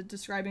point is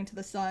describing to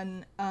the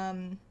son,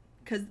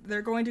 because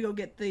they're going to go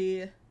get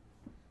the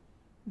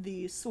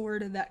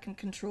sword that can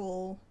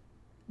control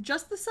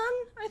just the son,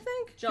 I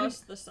think?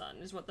 Just the son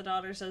is what the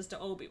daughter says to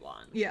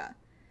Obi-Wan. Yeah.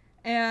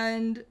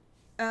 And,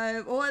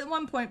 well, at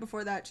one point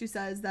before that, she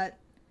says that,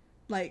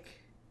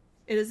 like,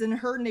 it is in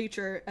her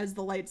nature as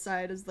the light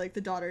side, as like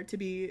the daughter, to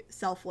be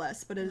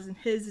selfless, but it is in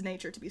his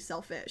nature to be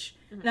selfish.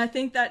 And I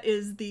think that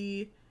is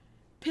the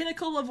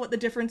pinnacle of what the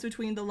difference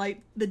between the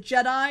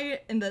Jedi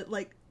and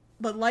the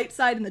light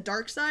side and the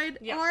dark side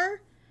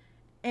are.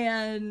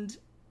 And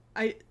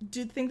I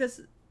do think this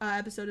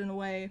episode, in a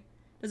way,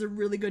 does a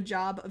really good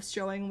job of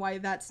showing why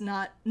that's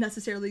not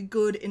necessarily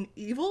good and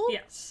evil.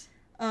 Yes.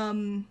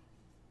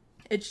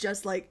 It's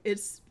just like,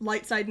 it's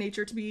light side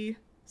nature to be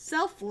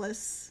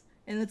selfless,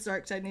 and it's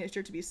dark side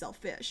nature to be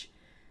selfish.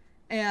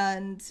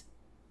 And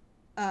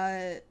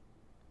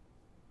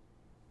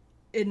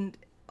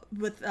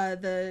with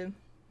the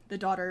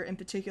daughter in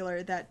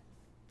particular, that,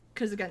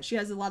 because again, she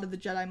has a lot of the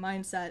Jedi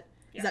mindset,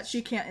 is that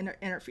she can't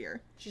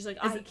interfere. She's like,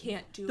 I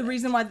can't do it. The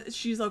reason why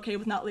she's okay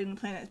with not leaving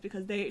the planet is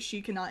because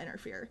she cannot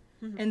interfere.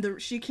 And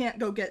she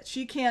can't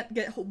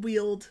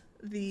wield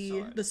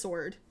the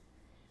sword.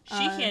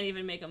 She can't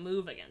even make a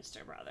move against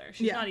her brother.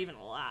 She's not even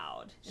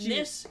allowed. And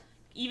this,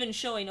 even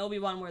showing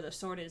Obi-Wan where the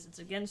sword is, it's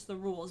against the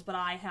rules, but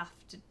I have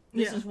to,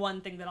 this is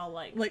one thing that I'll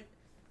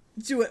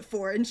do it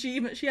for. And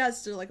she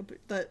has to,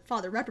 the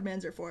father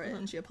reprimands her for it,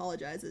 and she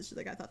apologizes. She's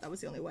like, I thought that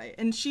was the only way.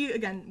 And she,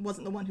 again,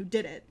 wasn't the one who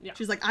did it.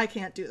 She's like, I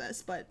can't do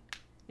this, but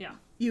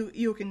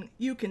you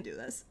can do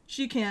this.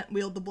 She can't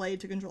wield the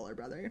blade to control her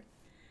brother.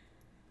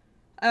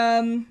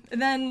 And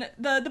then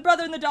the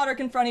brother and the daughter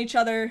confront each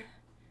other,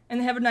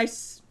 and they have a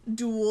nice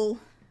duel.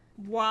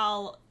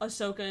 While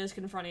Ahsoka is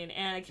confronting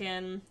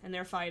Anakin, and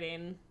they're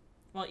fighting,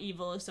 while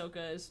evil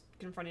Ahsoka is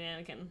confronting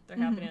Anakin. They're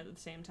happening at the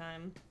same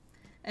time.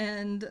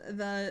 And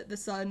the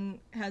son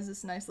has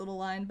this nice little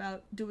line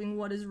about doing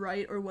what is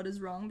right or what is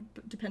wrong,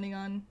 depending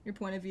on your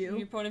point of view.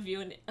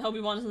 And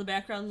Obi-Wan's in the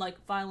background,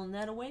 filing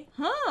that away.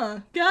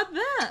 Got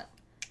that.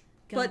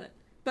 Got it.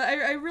 But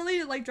I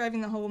really like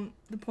driving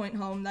the point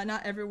home that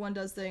not everyone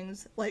does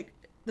things. Like,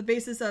 the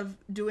basis of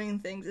doing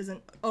things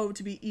isn't,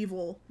 to be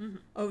evil.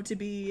 To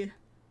be...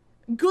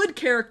 Good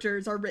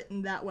characters are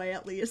written that way,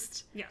 at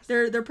least. Yes.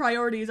 Their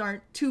priorities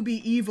aren't to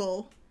be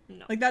evil.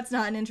 No. Like, that's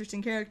not an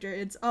interesting character.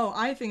 It's,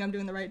 I think I'm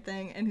doing the right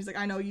thing, and he's like,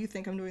 I know you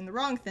think I'm doing the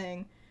wrong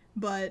thing,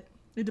 but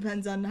it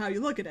depends on how you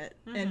look at it.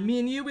 And me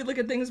and you, we look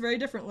at things very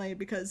differently,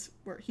 because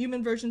we're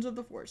human versions of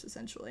the Force,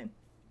 essentially.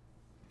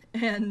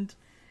 And,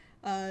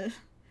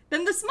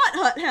 then the Smut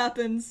Hut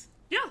happens.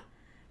 Yeah.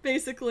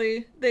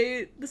 Basically,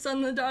 the son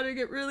and the daughter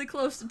get really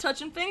close to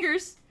touching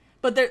fingers,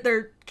 but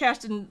they're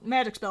casting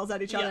magic spells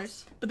at each other.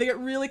 But they get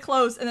really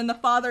close, and then the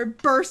father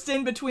bursts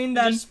in between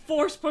them. Just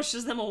force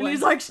pushes them away. And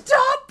he's like,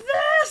 stop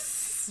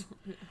this!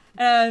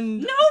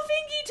 And... No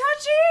fingy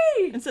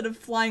touchy! Instead of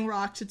flying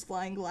rocks, it's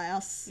flying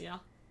glass. Yeah.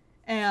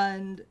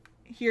 And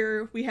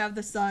here we have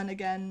the son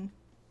again,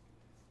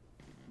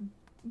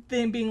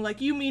 then being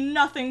like, you mean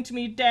nothing to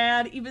me,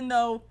 Dad, even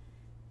though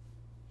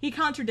he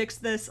contradicts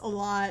this a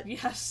lot.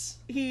 Yes.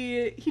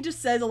 He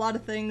just says a lot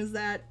of things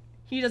that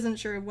he doesn't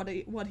sure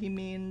what he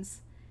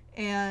means.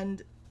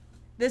 And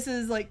this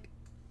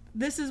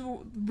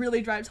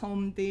really drives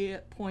home the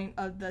point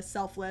of the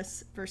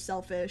selfless versus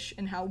selfish,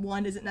 and how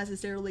one isn't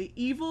necessarily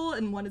evil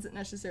and one isn't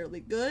necessarily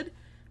good,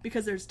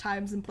 because there's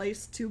times and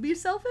place to be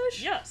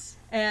selfish. Yes.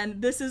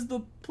 And this is the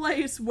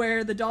place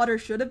where the daughter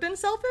should have been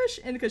selfish,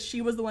 and because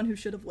she was the one who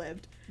should have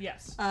lived.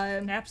 Yes.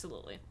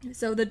 Absolutely.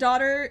 So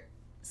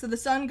the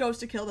son goes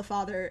to kill the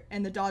father,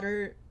 and the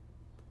daughter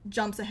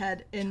jumps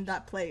ahead in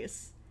that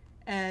place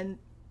and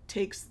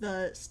takes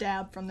the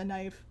stab from the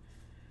knife.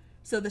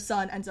 So the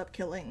son ends up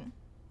killing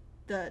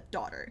the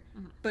daughter.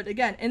 But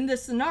again, in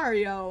this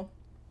scenario,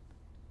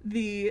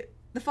 the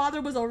father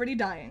was already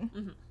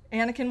dying.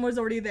 Anakin was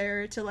already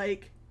there to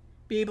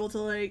be able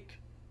to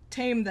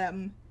tame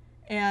them,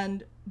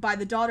 and by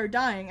the daughter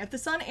dying, if the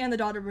son and the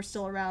daughter were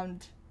still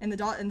around and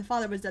the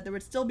father was dead, there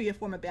would still be a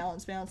form of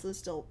balance. Balance is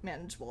still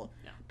manageable.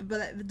 Yeah.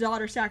 But the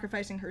daughter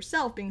sacrificing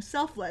herself, being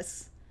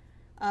selfless,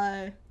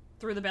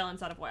 threw the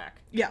balance out of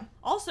whack. Yeah.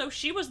 Also,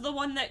 she was the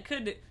one that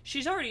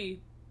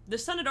the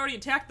son had already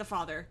attacked the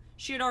father.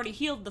 She had already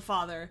healed the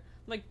father.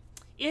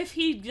 If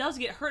he does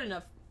get hurt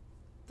enough,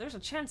 there's a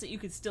chance that you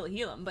could still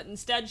heal him. But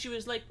instead, she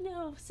was like,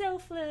 no,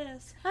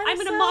 selfless. I'm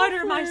gonna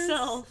martyr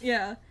myself.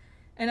 Yeah.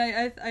 And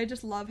I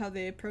just love how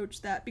they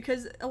approach that,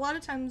 because a lot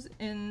of times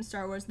in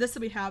Star Wars, this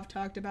that we have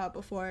talked about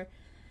before,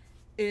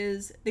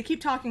 is they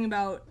keep talking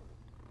about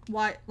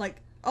why,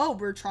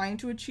 we're trying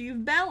to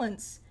achieve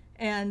balance,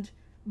 and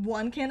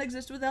one can't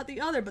exist without the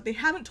other, but they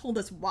haven't told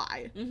us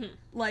why.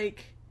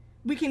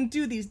 We can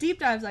do these deep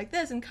dives like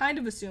this and kind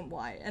of assume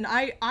why. And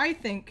I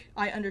think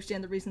I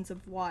understand the reasons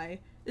of why.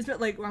 It's I'm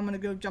going to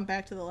go jump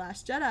back to The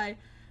Last Jedi,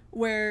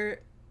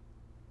 where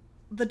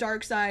the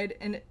dark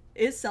side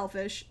is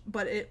selfish,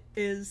 but it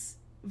is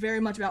very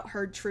much about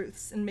hard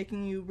truths and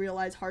making you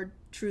realize hard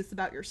truths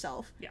about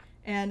yourself. Yeah.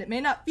 And it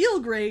may not feel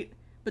great,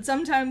 but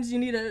sometimes you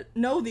need to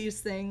know these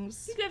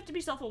things. You have to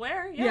be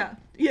self-aware, Yeah,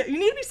 you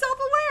need to be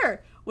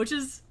self-aware, which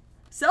is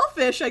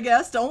selfish, I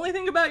guess, to only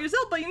think about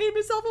yourself, but you need to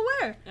be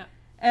self-aware. Yeah.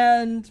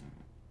 And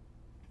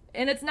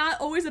it's not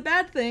always a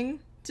bad thing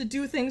to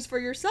do things for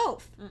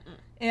yourself.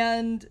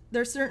 And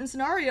there's certain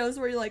scenarios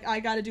where you're like,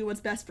 I gotta do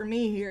what's best for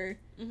me here.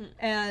 Mm-hmm.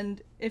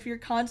 And if you're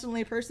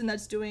constantly a person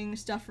that's doing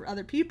stuff for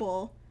other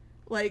people,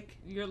 like...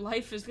 Your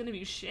life is gonna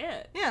be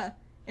shit. Yeah.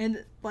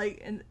 And,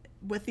 like, and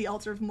with the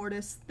Altar of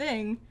Mortis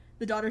thing,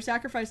 the daughter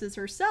sacrifices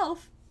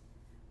herself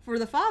for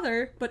the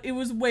father, but it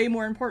was way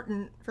more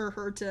important for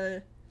her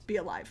to be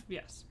alive.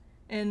 Yes.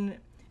 And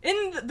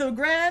in the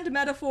grand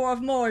metaphor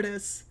of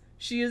Mortis,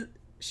 she is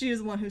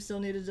the one who still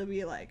needed to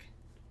be, like,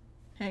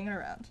 hanging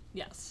around.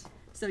 Yes.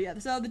 So yeah,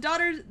 so the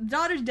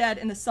daughter's dead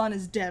and the son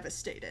is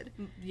devastated.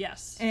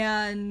 Yes.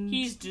 And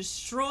he's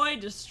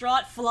destroyed,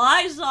 distraught,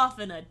 flies off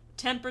in a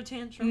temper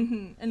tantrum.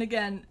 Mm-hmm. And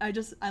again,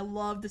 I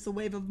love this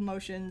wave of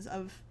emotions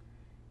of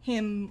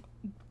him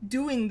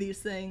doing these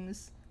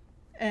things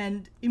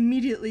and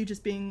immediately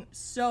just being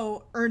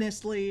so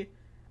earnestly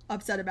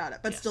upset about it,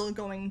 but still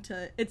going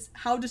to, it's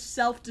how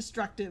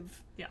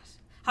self-destructive. Yes.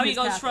 How he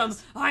goes from,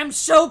 I'm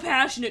so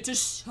passionate to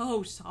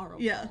so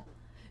sorrowful. Yeah.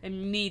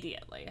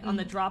 Immediately. On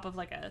the drop of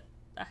like a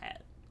head.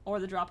 Or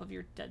the drop of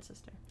your dead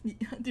sister.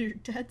 Your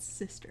dead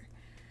sister.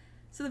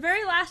 So the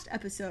very last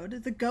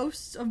episode, The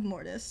Ghosts of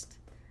Mortis,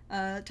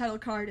 title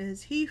card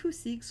is He Who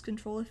Seeks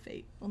Control of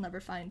Fate Will Never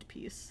Find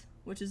Peace,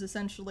 which is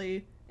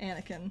essentially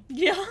Anakin.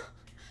 Yeah.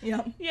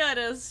 Yeah. Yeah, it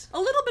is. A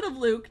little bit of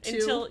Luke, too.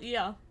 Until,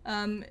 yeah.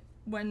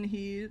 When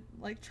he,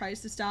 like,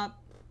 tries to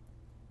stop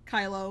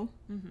Kylo,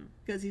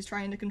 because he's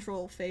trying to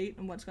control fate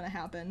and what's going to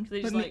happen.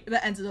 But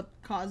that ends up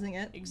causing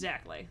it.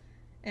 Exactly.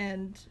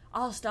 And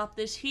I'll stop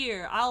this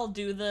here. I'll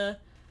do the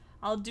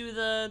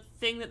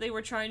thing that they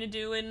were trying to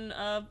do in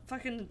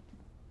fucking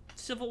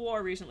Civil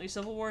War recently.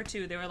 Civil War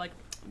 2. They were like,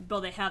 well,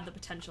 they have the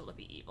potential to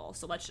be evil,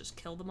 so let's just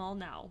kill them all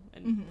now.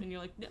 And you're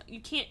like, no,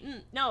 you can't.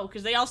 No,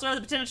 because they also have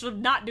the potential to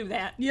not do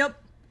that.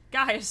 Yep.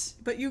 Guys.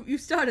 But you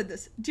started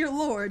this. Dear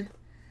Lord.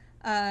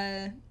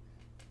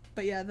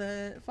 But yeah,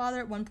 the father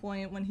at one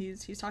point, when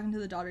he's talking to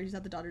the daughter, he's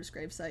at the daughter's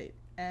gravesite,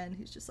 and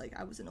he's just like,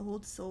 I was an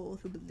old soul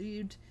who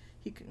believed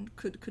he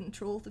could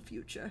control the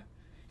future.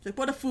 He's like,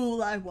 what a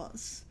fool I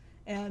was.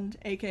 And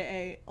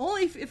AKA,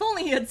 if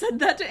only he had said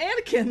that to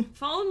Anakin.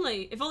 If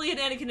only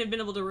Anakin had been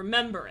able to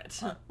remember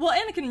it. Well,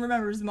 Anakin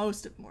remembers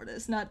most of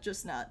Mortis, not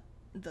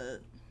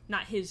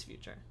his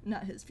future.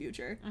 Not his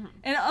future. Mm-hmm.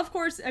 And of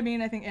course, I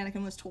mean, I think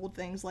Anakin was told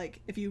things like,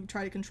 if you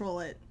try to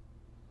control it,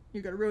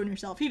 you're gonna ruin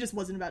yourself. He just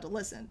wasn't about to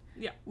listen.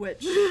 Yeah.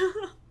 Which,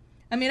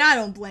 I mean, I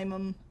don't blame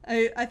him.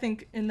 I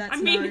think in that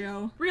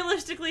scenario... mean,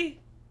 realistically,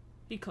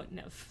 he couldn't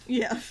have.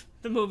 Yeah.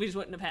 The movies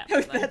wouldn't have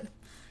happened then.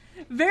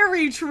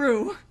 Very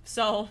true.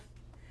 So,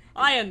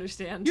 I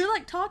understand. You're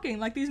like talking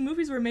like these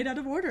movies were made out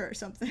of order or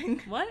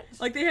something. What?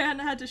 Like they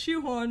hadn't had to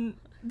shoehorn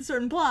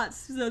certain plots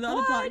so the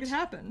other plot could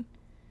happen.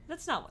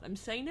 That's not what I'm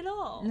saying at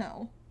all.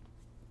 No.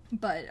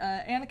 But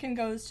Anakin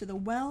goes to the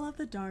well of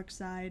the dark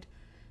side,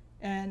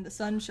 and the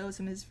sun shows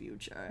him his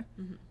future,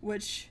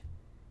 which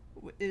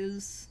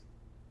is,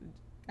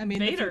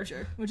 Vader. The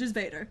future, which is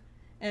Vader.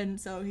 And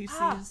so he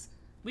sees...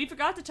 We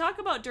forgot to talk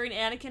about during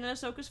Anakin and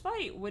Ahsoka's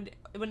fight, when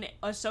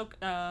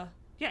Ahsoka,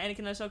 Anakin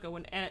and Ahsoka,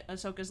 when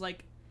Ahsoka's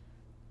like,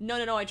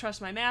 no, I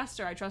trust my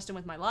master, I trust him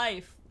with my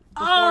life,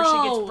 before she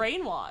gets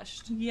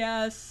brainwashed.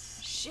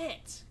 Yes.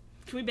 Shit.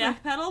 Can we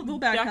backpedal? We'll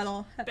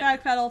backpedal.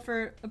 Backpedal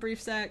for a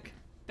brief sec.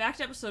 Back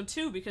to episode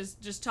 2, because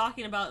just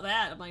talking about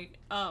that, I'm like,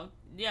 oh,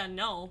 yeah,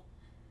 no.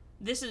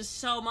 This is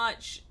so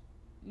much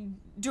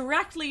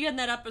directly in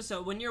that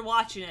episode, when you're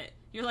watching it,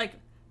 you're like,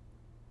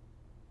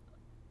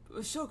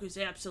 Ahsoka's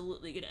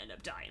absolutely gonna end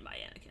up dying by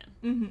Anakin.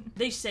 Mm-hmm.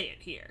 They say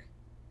it here.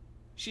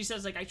 She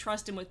says, like, I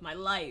trust him with my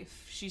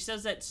life. She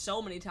says that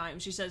so many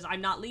times. She says,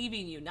 I'm not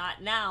leaving you,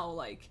 not now.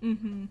 Like,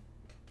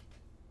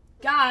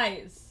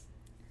 Guys!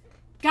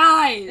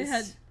 It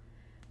had,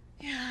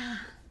 yeah.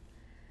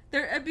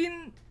 There, I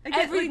mean, again,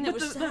 everything like,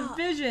 the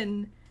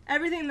vision,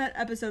 everything in that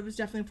episode was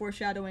definitely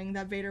foreshadowing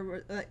that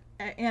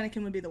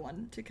Anakin would be the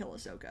one to kill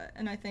Ahsoka.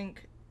 And I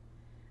think,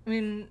 I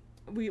mean,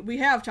 we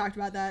have talked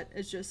about that.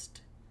 It's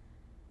just...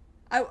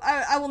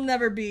 I will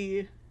never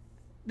be...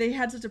 They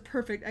had such a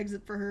perfect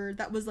exit for her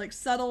that was, like,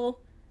 subtle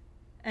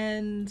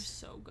and...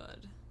 So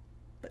good.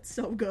 But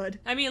so good.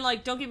 I mean,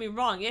 like, don't get me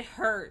wrong, it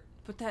hurt,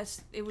 but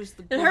it was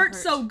the good It hurt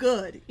so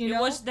good, you know?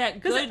 It was that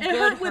good, it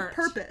hurt with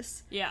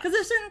purpose. Yeah. Because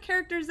there's certain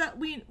characters that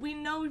we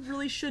know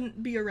really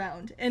shouldn't be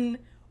around,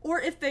 or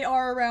if they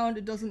are around,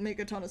 it doesn't make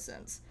a ton of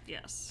sense.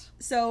 Yes.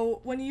 So,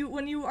 when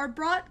you are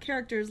brought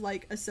characters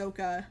like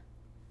Ahsoka,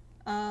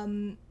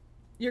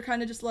 you're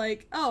kind of just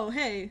like, oh,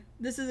 hey,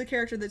 this is a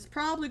character that's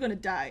probably going to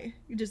die,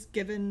 just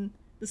given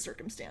the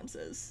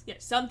circumstances. Yeah,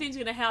 something's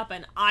going to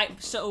happen.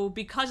 So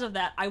because of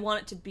that, I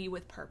want it to be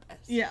with purpose.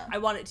 Yeah. I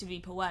want it to be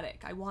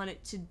poetic. I want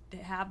it to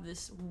have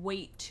this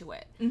weight to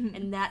it. Mm-hmm.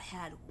 And that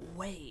had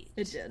weight.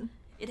 It did.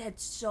 It had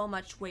so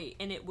much weight,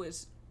 and it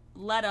was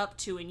led up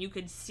to, and you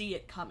could see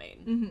it coming.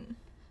 Mm-hmm.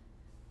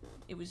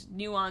 It was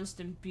nuanced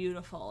and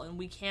beautiful, and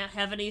we can't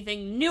have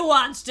anything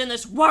nuanced in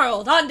this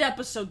world. On to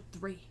episode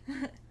 3.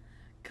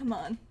 Come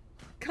on.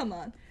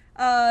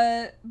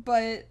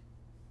 But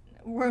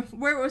we're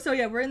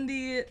in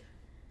the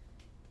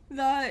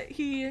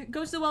he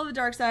goes to the well of the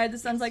dark side. The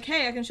son's like,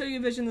 hey, I can show you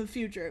a vision of the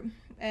future.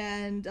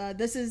 And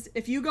this is,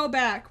 if you go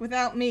back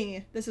without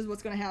me, this is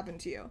what's going to happen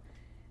to you.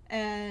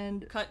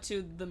 And cut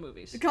to the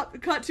movies.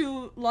 Cut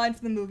to line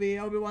from the movie.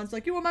 Obi-Wan's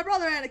like, you were my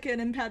brother,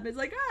 Anakin. And Padme's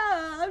like,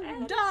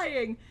 I'm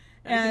dying.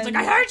 And he's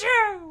like, I heard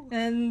you!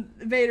 And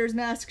Vader's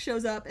mask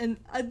shows up. And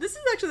this is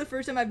actually the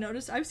first time I've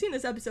noticed. I've seen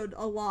this episode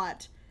a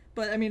lot.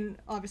 But, I mean,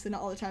 obviously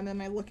not all the time. Am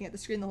I looking at the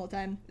screen the whole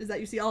time? Is that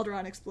you see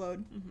Alderaan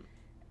explode. Mm-hmm.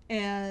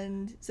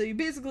 And so you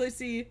basically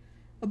see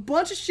a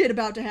bunch of shit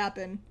about to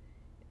happen.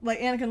 Like,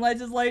 Anakin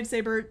lights his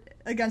lightsaber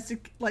against,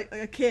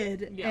 a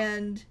kid. Yeah.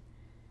 And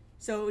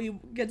so he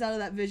gets out of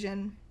that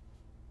vision.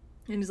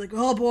 And he's like,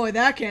 oh boy,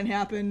 that can't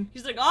happen.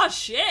 He's like, oh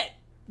shit!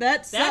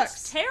 That sucks.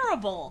 That's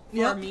terrible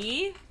for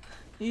me.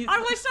 How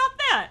do I stop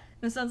that?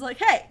 And the son's like,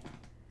 hey,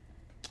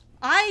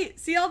 I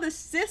see all this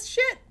Sith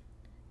shit?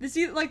 This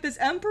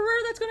emperor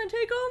that's gonna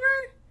take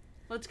over?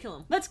 Let's kill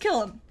him. Let's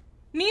kill him.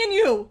 Me and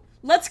you.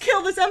 Let's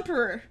kill this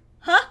emperor.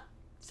 Huh?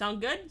 Sound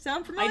good?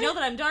 Sound familiar? I know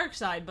that I'm dark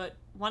side, but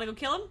wanna go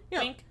kill him? Yeah.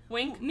 Wink,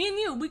 wink. Me and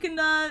you, we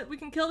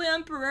can kill the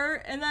emperor,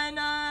 and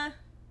then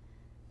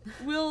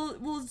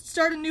we'll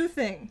start a new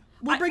thing.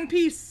 We'll bring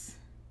peace.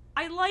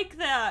 I like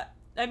that.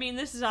 I mean,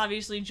 this is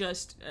obviously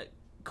just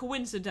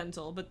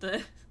coincidental, but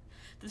the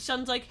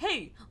son's like,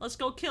 hey, let's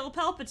go kill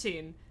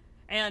Palpatine.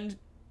 And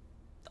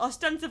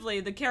ostensibly,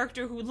 the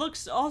character who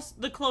looks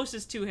the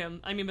closest to him,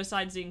 I mean,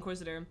 besides the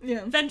Inquisitor,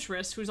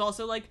 Ventress, who's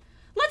also like,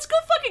 let's go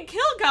fucking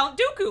kill Count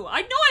Dooku.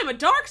 I know I'm a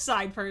dark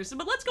side person,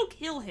 but let's go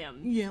kill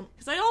him. Yeah.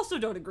 Because I also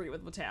don't agree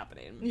with what's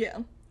happening. Yeah.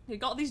 You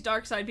got all these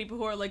dark side people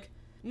who are like,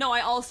 no,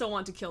 I also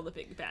want to kill the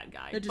big bad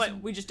guy,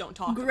 but we just don't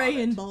talk about it.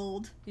 Gray and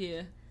bold.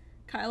 Yeah.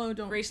 Kylo,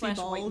 don't Gray be /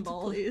 white and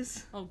bold,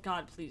 please. Oh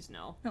God, please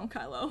no. No,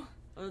 Kylo.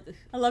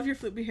 I love your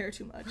floopy hair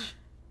too much.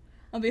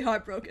 I'll be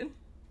heartbroken.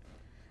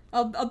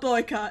 I'll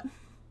boycott.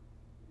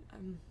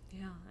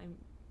 Yeah,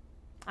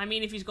 I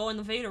mean, if he's going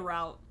the Vader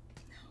route,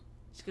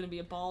 he's gonna be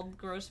a bald,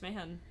 gross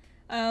man.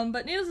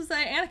 But needless to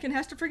say, Anakin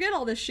has to forget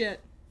all this shit.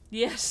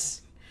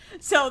 Yes.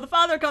 So the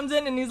father comes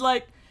in and he's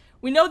like,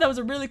 we know that was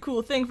a really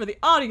cool thing for the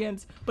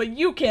audience, but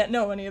you can't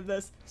know any of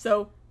this.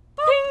 So,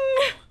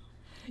 bing!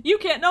 You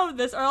can't know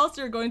this or else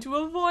you're going to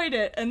avoid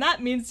it. And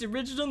that means the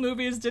original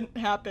movies didn't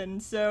happen,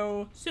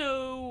 so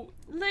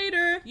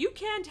later. You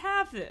can't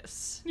have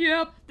this.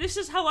 Yep. This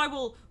is how I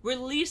will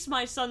release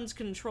my son's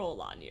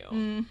control on you.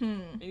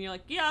 Mm-hmm. And you're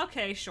like, yeah,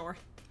 okay, sure.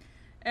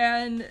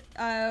 And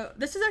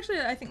this is actually,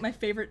 I think, my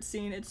favorite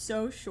scene. It's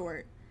so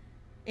short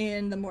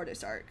in the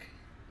Mortis arc.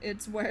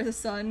 It's where the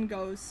son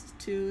goes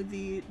to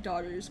the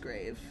daughter's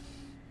grave.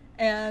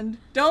 And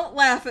don't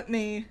laugh at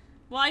me.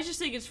 Well, I just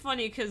think it's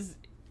funny because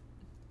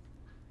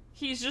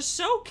he's just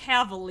so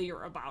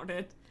cavalier about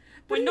it.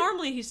 When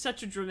normally he's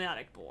such a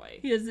dramatic boy.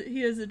 He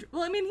is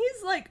well, I mean,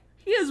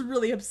 he is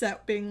really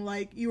upset being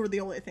like, you were the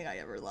only thing I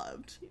ever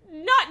loved.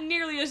 Not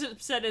nearly as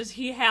upset as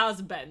he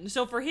has been.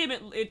 So for him,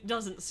 it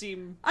doesn't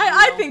seem...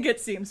 I think it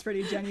seems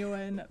pretty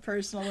genuine,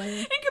 personally.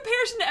 In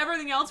comparison to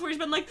everything else where he's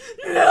been like,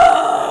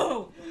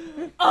 no!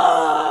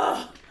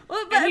 Well,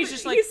 but he's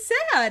just like... He's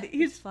sad.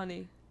 He's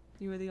funny.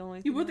 You were the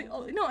only thing. You were the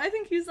only... No, I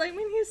think he's like, I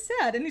mean, he's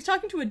sad. And he's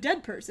talking to a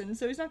dead person,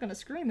 so he's not going to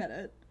scream at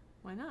it.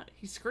 Why not?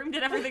 He screamed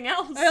at everything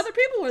else. Other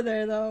people were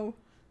there, though.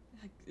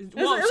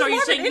 Well, so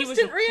you're saying he was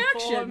a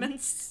reaction.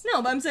 Performance?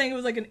 No, but I'm saying it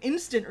was like an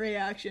instant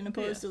reaction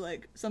opposed to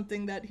like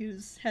something that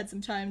he's had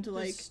some time to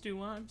like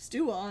stew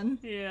on.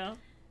 Yeah.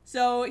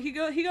 So he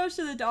goes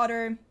to the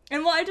daughter,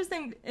 and well, I just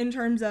think in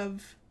terms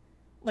of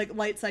like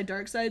light side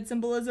dark side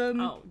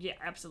symbolism. Oh yeah,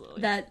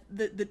 absolutely. That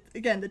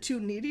the two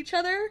need each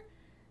other,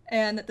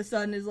 and that the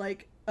son is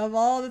like, of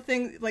all the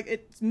things, like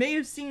it may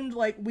have seemed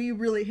like we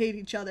really hate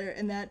each other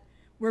and that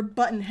we're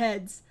button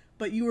heads,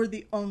 but you were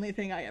the only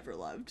thing I ever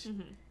loved.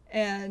 Mm-hmm.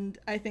 And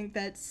I think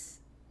that's...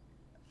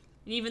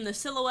 Even the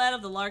silhouette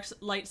of the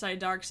light side,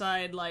 dark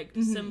side, like,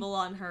 symbol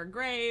on her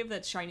grave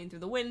that's shining through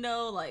the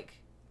window, like,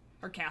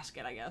 her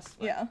casket, I guess.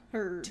 Like, yeah,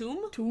 her...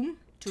 Tomb?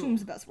 Tomb's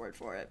the best word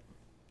for it.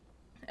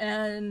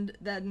 And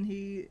then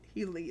he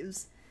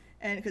leaves.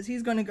 And because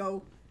he's going to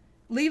go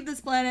leave this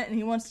planet and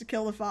he wants to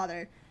kill the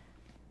father.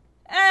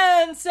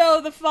 And so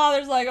the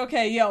father's like,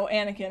 okay, yo,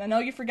 Anakin, I know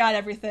you forgot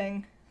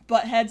everything,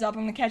 but heads up,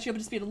 I'm going to catch you up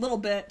to speed a little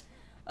bit.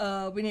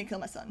 We need to kill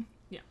my son.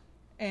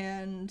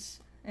 And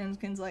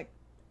Anakin's like,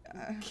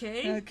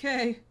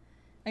 okay.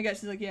 I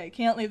guess he's like, yeah, you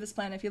can't leave this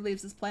planet. If he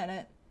leaves this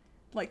planet,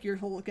 like, your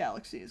whole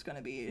galaxy is going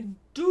to be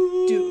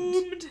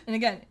doomed. And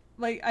again,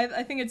 like,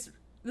 I think it's,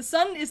 the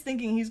son is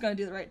thinking he's going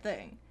to do the right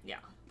thing. Yeah,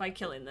 by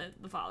killing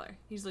the father.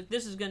 He's like,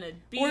 this is going to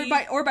be...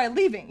 Or by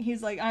leaving.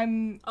 He's like,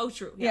 Oh,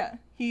 true. Yeah.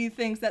 He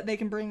thinks that they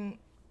can bring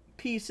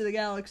peace to the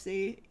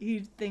galaxy. He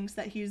thinks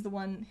that he's the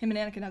one, him and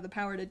Anakin have the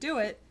power to do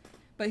it,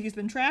 but he's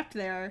been trapped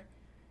there.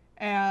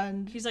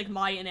 And he's like,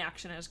 my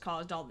inaction has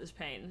caused all this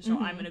pain, so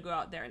I'm gonna go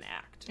out there and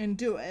act. And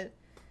do it.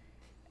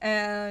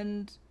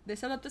 And they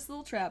set up this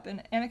little trap,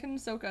 and Anakin and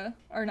Ahsoka,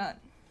 or not,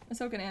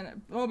 Ahsoka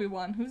and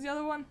Obi-Wan, who's the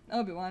other one?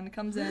 Obi-Wan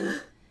comes in,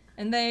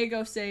 and they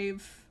go to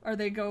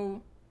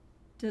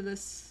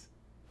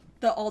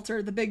the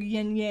altar, the big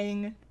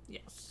yin-yang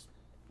Yes.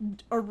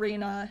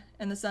 arena,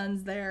 and the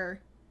son's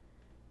there,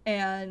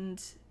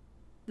 and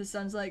the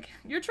son's like,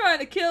 "You're trying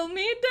to kill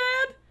me,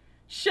 Dad?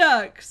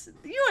 Shucks,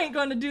 you ain't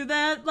gonna do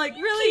that. Like,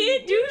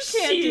 really, you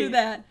can't do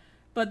that."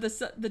 But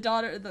the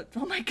daughter,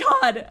 oh my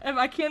god, if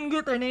I can't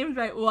get their names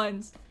right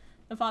once,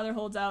 the father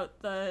holds out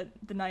the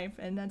knife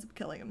and ends up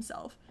killing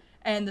himself.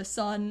 And the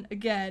son,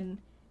 again,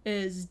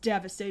 is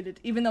devastated,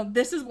 even though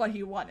this is what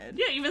he wanted.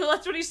 Yeah, even though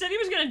that's what he said he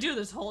was gonna do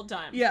this whole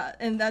time. Yeah,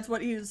 and that's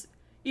what he's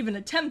even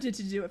attempted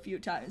to do a few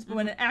times. But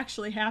when it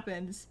actually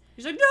happens,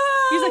 he's like, no!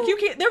 He's like, you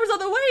can't, there was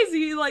other ways.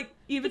 He, like,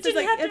 even says,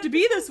 like, you have to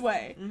be this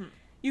way. Mm-hmm.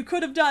 You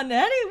could have done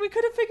we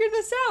could have figured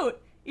this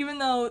out. Even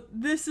though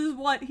this is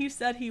what he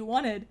said he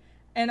wanted.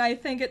 And I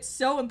think it's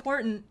so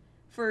important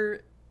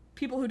for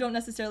people who don't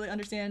necessarily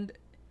understand,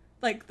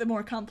 like, the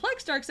more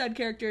complex Darkseid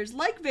characters,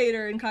 like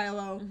Vader and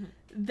Kylo,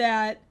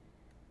 that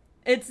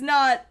it's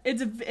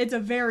a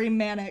very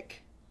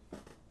manic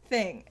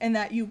thing, and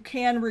that you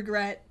can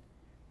regret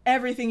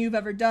everything you've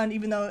ever done,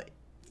 even though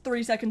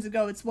 3 seconds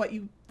ago it's what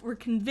you were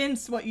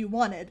convinced what you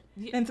wanted,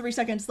 and 3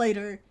 seconds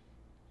later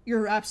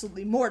you're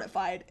absolutely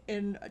mortified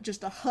in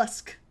just a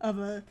husk of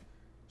a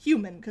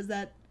human, because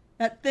that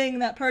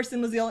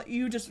person was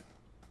you just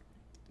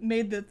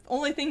made the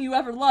only thing you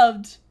ever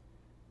loved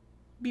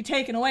be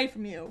taken away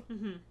from you.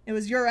 Mm-hmm. It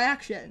was your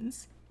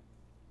actions.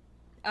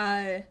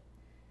 So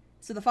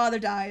the father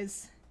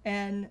dies,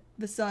 and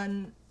the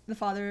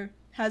father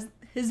has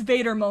his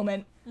Vader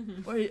moment,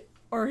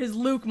 or his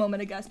Luke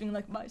moment, I guess, being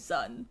like, "My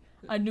son,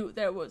 I knew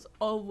there was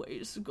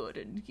always good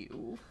in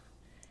you."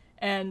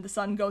 And the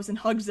son goes and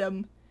hugs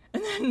him,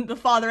 and then the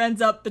father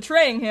ends up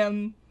betraying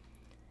him,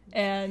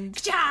 and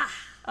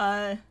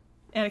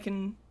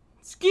Anakin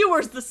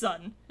skewers the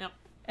son. Yep.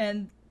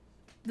 And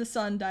the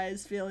son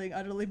dies feeling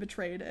utterly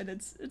betrayed, and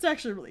it's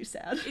actually really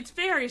sad. It's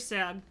very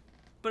sad,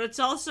 but it's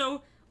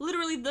also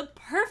literally the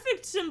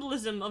perfect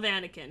symbolism of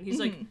Anakin. He's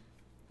like,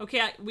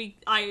 okay,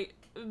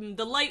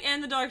 the light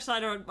and the dark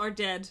side are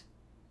dead.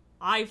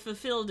 I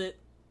fulfilled it.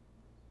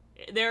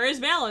 There is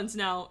balance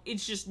now.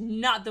 It's just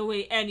not the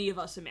way any of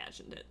us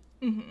imagined it.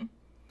 Mm-hmm.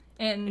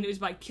 And it was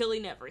by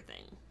killing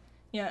everything.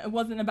 Yeah, it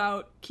wasn't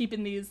about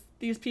keeping these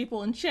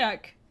people in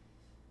check.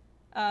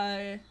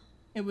 It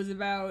was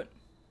about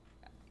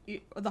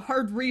the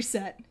hard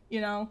reset,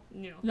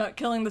 not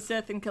killing the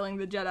Sith and killing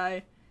the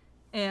Jedi.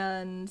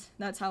 And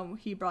that's how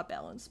he brought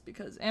balance,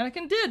 because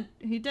Anakin did.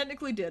 He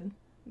technically did.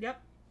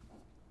 Yep.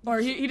 Or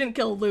he didn't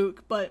kill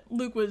Luke, but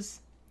Luke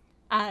was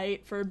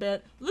aight for a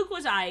bit. Luke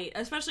was aight,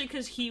 especially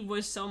because he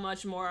was so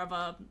much more of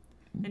a...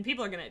 And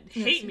people are gonna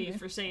hate me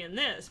for saying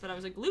this, but I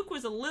was like,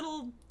 Luke's a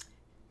little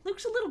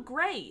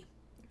gray.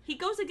 He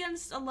goes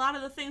against a lot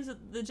of the things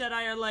that the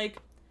Jedi are like,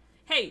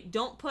 hey,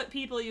 don't put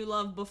people you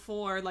love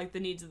before, like, the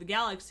needs of the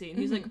galaxy. And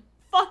he's like,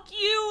 fuck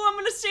you, I'm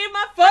gonna save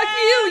my friends! Fuck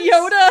you,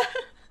 Yoda!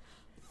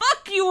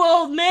 Fuck you,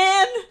 old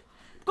man!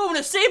 I'm going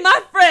to save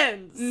my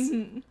friends!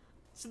 Mm-hmm.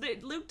 So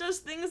Luke does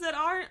things that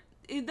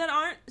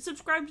aren't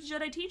subscribed to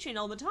Jedi teaching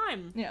all the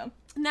time. Yeah.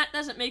 And that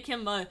doesn't make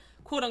him a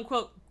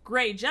quote-unquote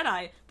gray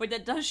Jedi, but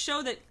that does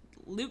show that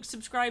Luke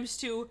subscribes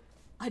to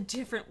a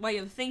different way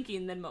of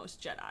thinking than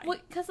most Jedi. Well,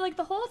 because, like,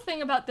 the whole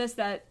thing about this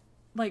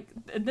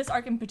this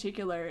arc in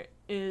particular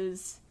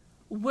is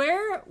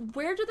where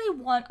do they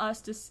want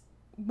us to...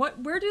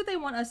 Where do they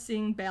want us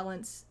seeing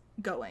balance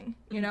going,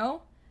 you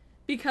know?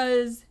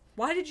 Because...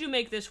 Why did you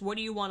make this? What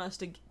do you want us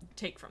to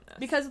take from this?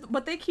 Because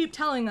what they keep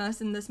telling us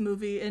in this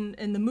movie, in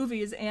the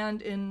movies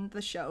and in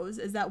the shows,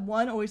 is that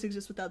one always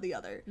exists without the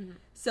other. Mm-hmm.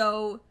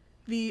 So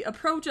the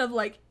approach of,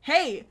 like,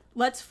 hey,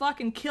 let's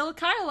fucking kill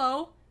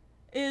Kylo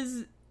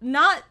is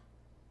not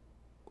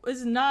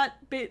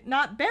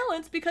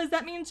balanced, because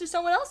that means just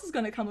someone else is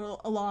going to come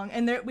along,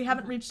 and we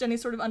haven't reached any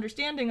sort of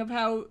understanding of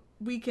how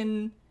we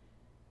can,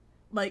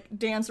 like,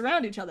 dance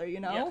around each other,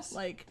 Yes.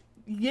 Like,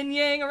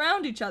 yin-yang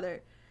around each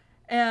other.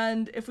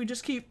 And if we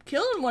just keep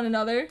killing one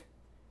another,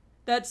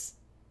 I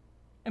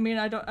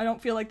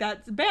don't feel like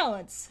that's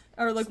balance,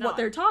 or like what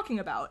they're talking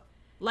about.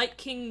 Like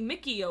King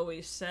Mickey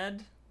always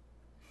said,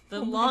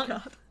 the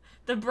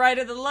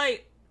brighter the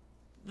light,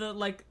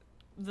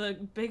 the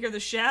bigger the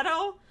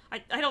shadow. I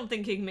don't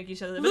think King Mickey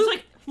said that.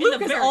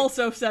 Luke has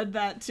also said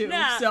that too.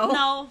 Nah, so.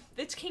 No,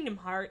 it's Kingdom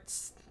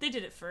Hearts. They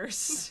did it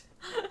first.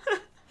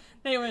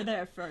 They were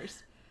there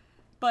first.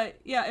 But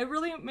yeah, it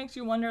really makes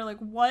you wonder, like,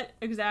 what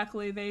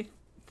exactly they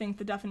think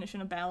the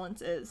definition of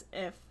balance is.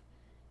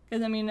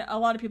 Because a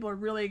lot of people are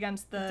really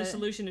against the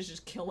solution is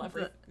just kill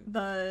everything.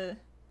 The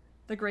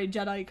Grey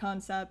Jedi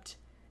concept.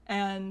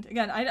 And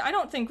again, I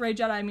don't think Grey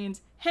Jedi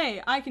means,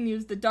 hey, I can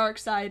use the dark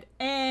side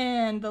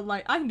and the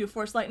light. I can do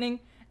Force Lightning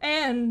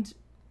and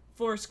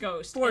Force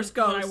Ghost. When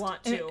I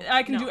want to.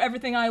 I can do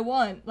everything I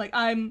want. Like,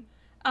 I'm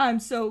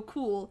so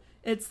cool.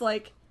 It's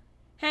like,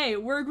 hey,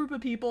 we're a group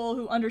of people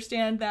who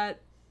understand that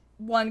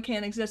one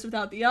can't exist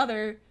without the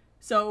other,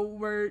 so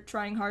we're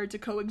trying hard to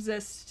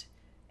coexist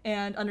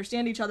and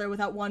understand each other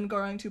without one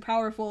growing too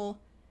powerful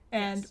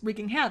and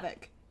wreaking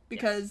havoc.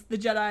 Because the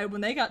Jedi, when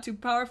they got too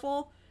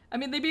powerful,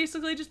 they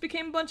basically just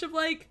became a bunch of,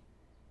 like,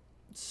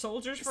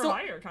 soldiers for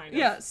hire, kind of.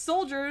 Yeah,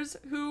 soldiers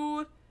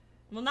who...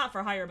 Well, not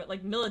for hire, but,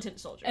 like, militant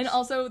soldiers. And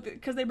also,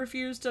 because they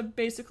refused to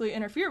basically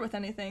interfere with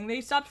anything. They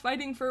stopped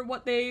fighting for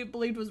what they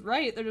believed was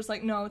right. They're just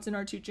like, no, it's in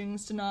our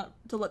teachings to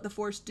let the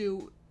Force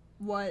do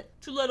what...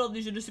 To let all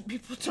these innocent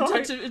people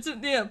die.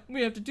 Yeah,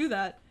 we have to do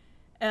that.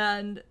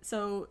 And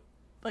so,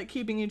 like,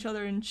 keeping each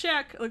other in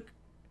check, like...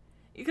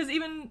 Because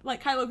even,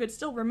 like, Kylo could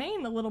still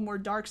remain a little more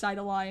dark side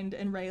aligned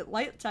and Rey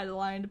light side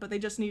aligned, but they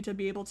just need to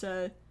be able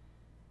to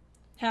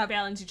have...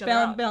 Balance each other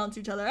out. Balance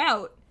each other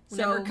out.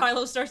 Whenever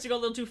Kylo starts to go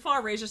a little too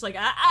far, Rey's just like,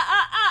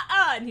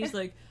 and he's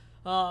like,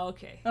 oh,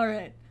 okay.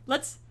 Alright,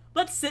 let's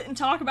sit and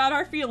talk about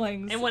our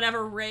feelings. And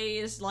whenever Rey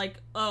is like,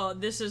 oh,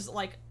 this is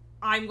like,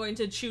 I'm going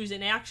to choose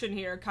inaction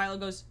here, Kylo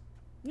goes,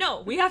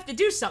 no, we have to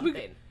do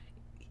something.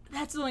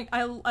 That's the thing,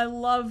 I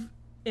love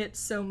it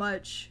so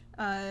much.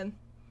 I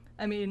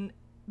mean,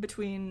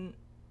 between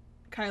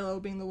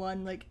Kylo being the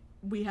one, like,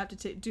 we have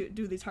to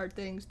do these hard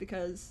things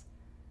because...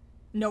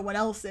 no one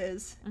else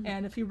is,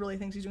 and if he really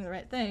thinks he's doing the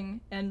right thing,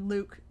 and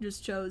Luke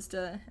just chose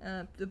to,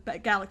 the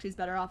galaxy's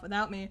better off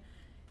without me,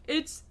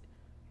 it's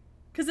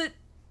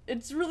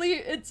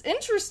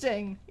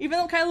interesting. Even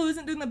though Kylo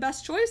isn't doing the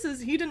best choices,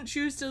 he didn't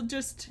choose to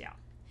just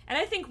and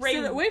I think Rey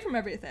sit away from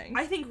everything.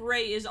 I think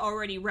Rey is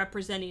already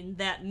representing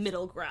that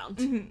middle ground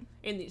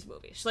in these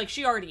movies. Like,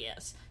 she already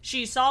is.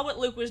 She saw what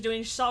Luke was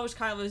doing, she saw what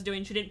Kylo was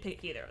doing, she didn't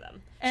pick either of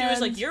them. She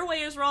was like, your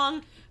way is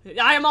wrong,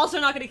 I am also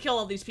not going to kill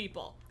all these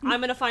people. I'm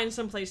going to find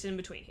some place in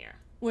between here.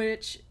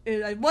 Which,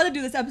 I want to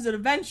do this episode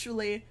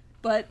eventually,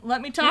 but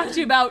let me talk to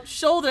you about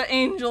shoulder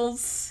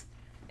angels.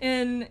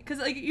 Because,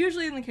 like,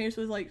 usually in the case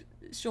with, like,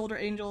 shoulder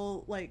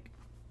angel, like,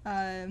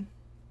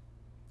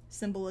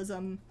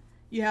 symbolism,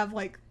 you have,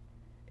 like,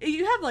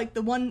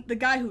 the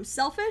guy who's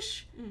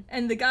selfish,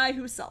 and the guy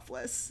who's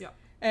selfless. Yeah.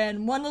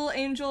 And one little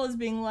angel is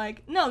being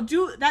like, no,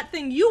 do that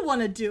thing you want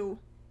to do,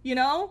 you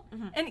know?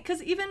 And,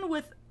 because even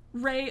with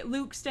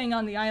Luke staying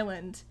on the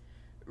island,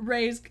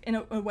 Rey's in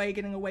a way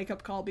getting a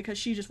wake-up call because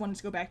she just wanted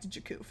to go back to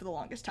Jakku for the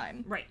longest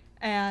time. Right.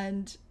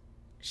 And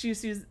she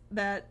sees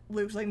that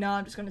Luke's like, no,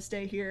 I'm just going to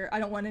stay here. I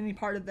don't want any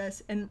part of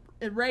this. And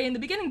Rey in the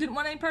beginning didn't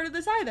want any part of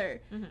this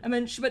either. I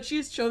mean, but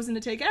she's chosen to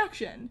take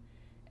action.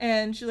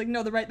 And she's like,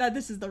 no,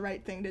 this is the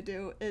right thing to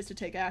do, is to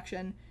take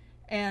action.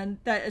 And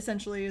that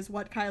essentially is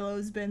what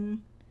Kylo's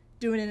been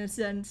doing in a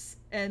sense.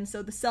 And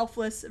so the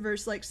selfless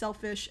versus, like,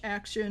 selfish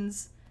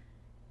actions,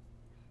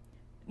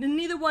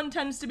 neither one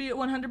tends to be at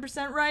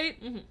 100%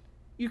 right.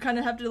 You kind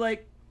of have to,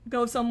 like,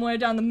 go somewhere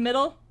down the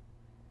middle.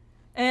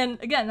 And,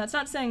 again, that's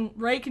not saying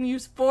Rey can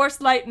use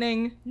Force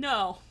lightning.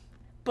 No.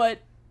 But,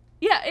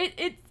 yeah,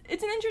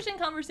 it's an interesting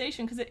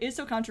conversation because it is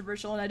so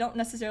controversial, and I don't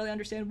necessarily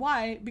understand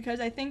why, because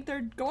I think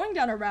they're going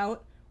down a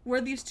route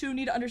where these two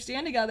need to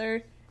understand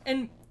together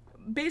and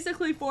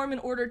basically form an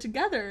order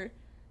together.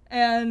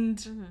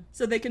 And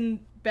so they can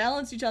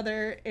balance each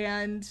other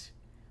and,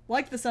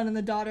 like the son and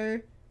the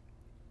daughter,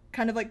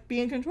 kind of, like, be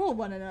in control of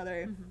one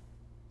another.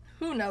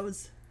 Who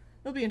knows?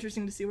 It'll be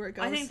interesting to see where it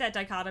goes. I think that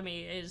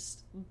dichotomy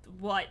is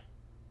what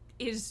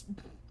is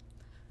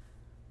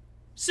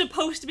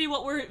supposed to be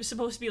what we're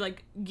supposed to be,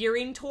 like,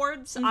 gearing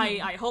towards.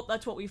 I hope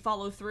that's what we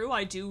follow through.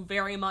 I do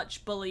very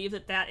much believe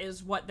that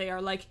is what they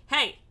are, like,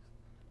 hey,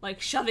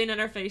 like, shoving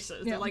in our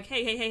faces. They're like,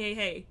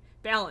 hey,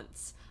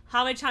 balance.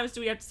 How many times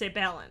do we have to say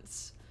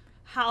balance?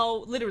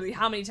 Literally,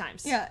 how many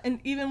times? Yeah, and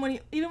even when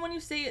you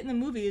say it in the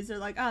movies, they're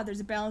like, there's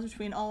a balance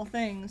between all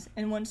things.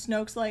 And when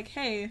Snoke's like,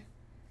 hey,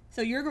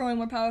 so you're growing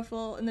more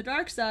powerful in the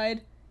dark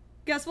side,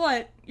 guess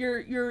what?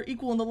 You're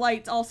equal in the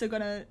light's also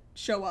gonna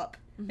show up.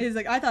 He's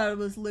like, I thought it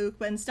was Luke,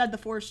 but instead the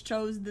Force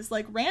chose this,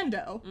 like,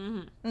 rando.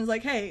 And it's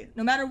like, hey,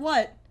 no matter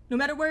what, no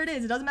matter where it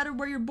is, it doesn't matter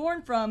where you're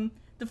born from,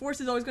 the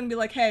Force is always gonna be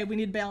like, hey, we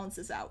need to balance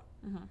this out.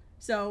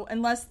 So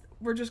unless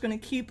we're just gonna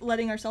keep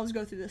letting ourselves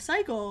go through this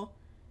cycle,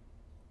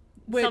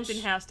 which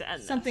something has to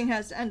end this. Something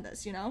has to end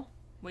this, you know?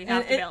 We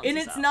have to balance and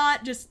this it's out.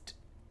 not just,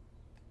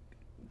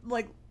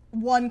 like,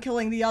 one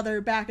killing the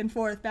other back and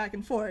forth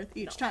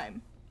each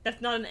time.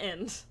 That's not an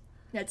end.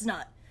 It's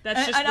not.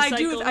 That's just the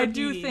cycle I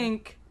do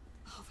think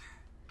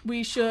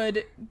we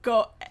should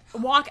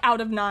walk out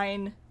of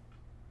 9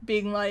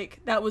 being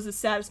like, that was a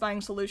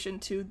satisfying solution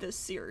to this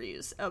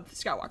series of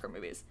Skywalker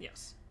movies.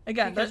 Yes.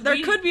 Again,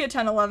 there could be a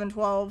 10, 11,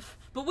 12.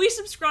 But we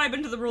subscribe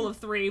into the rule of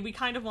 3. We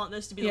kind of want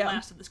this to be the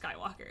last of the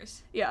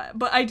Skywalkers. Yeah,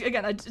 but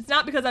it's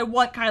not because I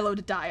want Kylo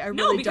to die. I really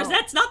don't. No, because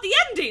that's not the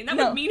ending. That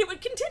would mean it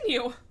would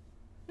continue.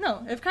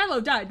 No, if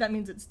Kylo died, that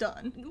means it's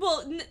done.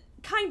 Well,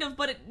 kind of,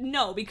 but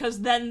no,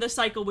 because then the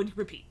cycle would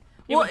repeat.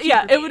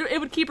 It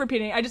would keep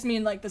repeating. I just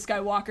mean, like, the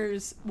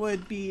Skywalkers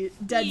would be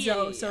dead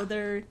so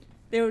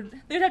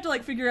they'd have to,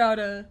 like, figure out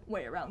a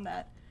way around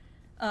that.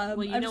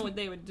 Well, you know what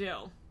they would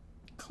do.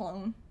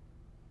 Clone.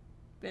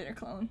 Vader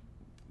clone.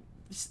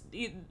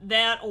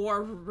 That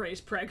or raise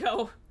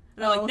Prego.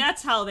 And like,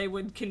 that's how they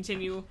would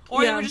continue.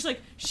 Or they were just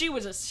like, she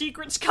was a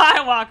secret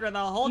Skywalker the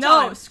whole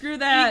time. No, screw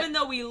that. Even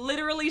though we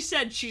literally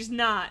said she's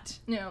not.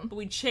 Yeah. But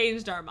we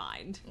changed our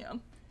mind. Yeah.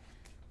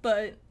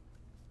 But,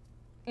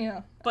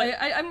 yeah. But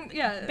I'm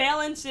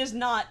balance is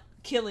not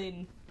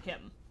killing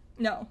him.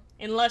 No.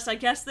 Unless, I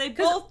guess, they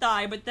both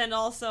die, but then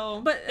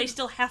also, they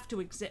still have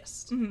to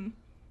exist. Mm-hmm.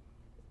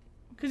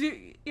 Because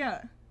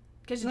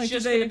Because it's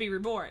just going to be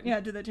reborn. Yeah,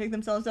 do they take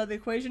themselves out of the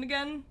equation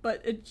again?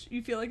 But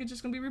you feel like it's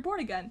just going to be reborn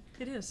again.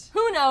 It is.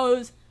 Who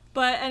knows?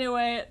 But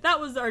anyway,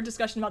 that was our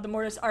discussion about the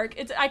Mortis arc.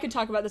 I could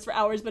talk about this for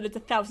hours, but it's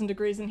 1,000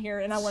 degrees in here,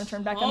 and I want to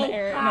turn back on the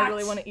air, and I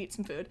really want to eat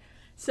some food.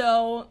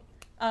 So,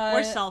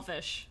 we're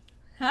selfish.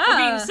 We're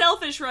being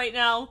selfish right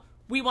now.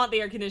 We want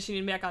the air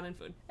conditioning back on in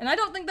food. And I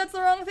don't think that's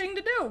the wrong thing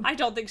to do. I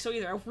don't think so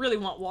either. I really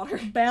want water.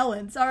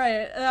 Balance. All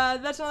right.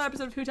 That's another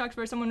episode of Who Talks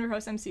First. I'm one of your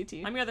hosts, I'm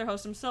CT. I'm your other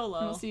host, I'm Solo.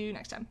 And we'll see you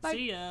next time. Bye.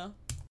 See ya.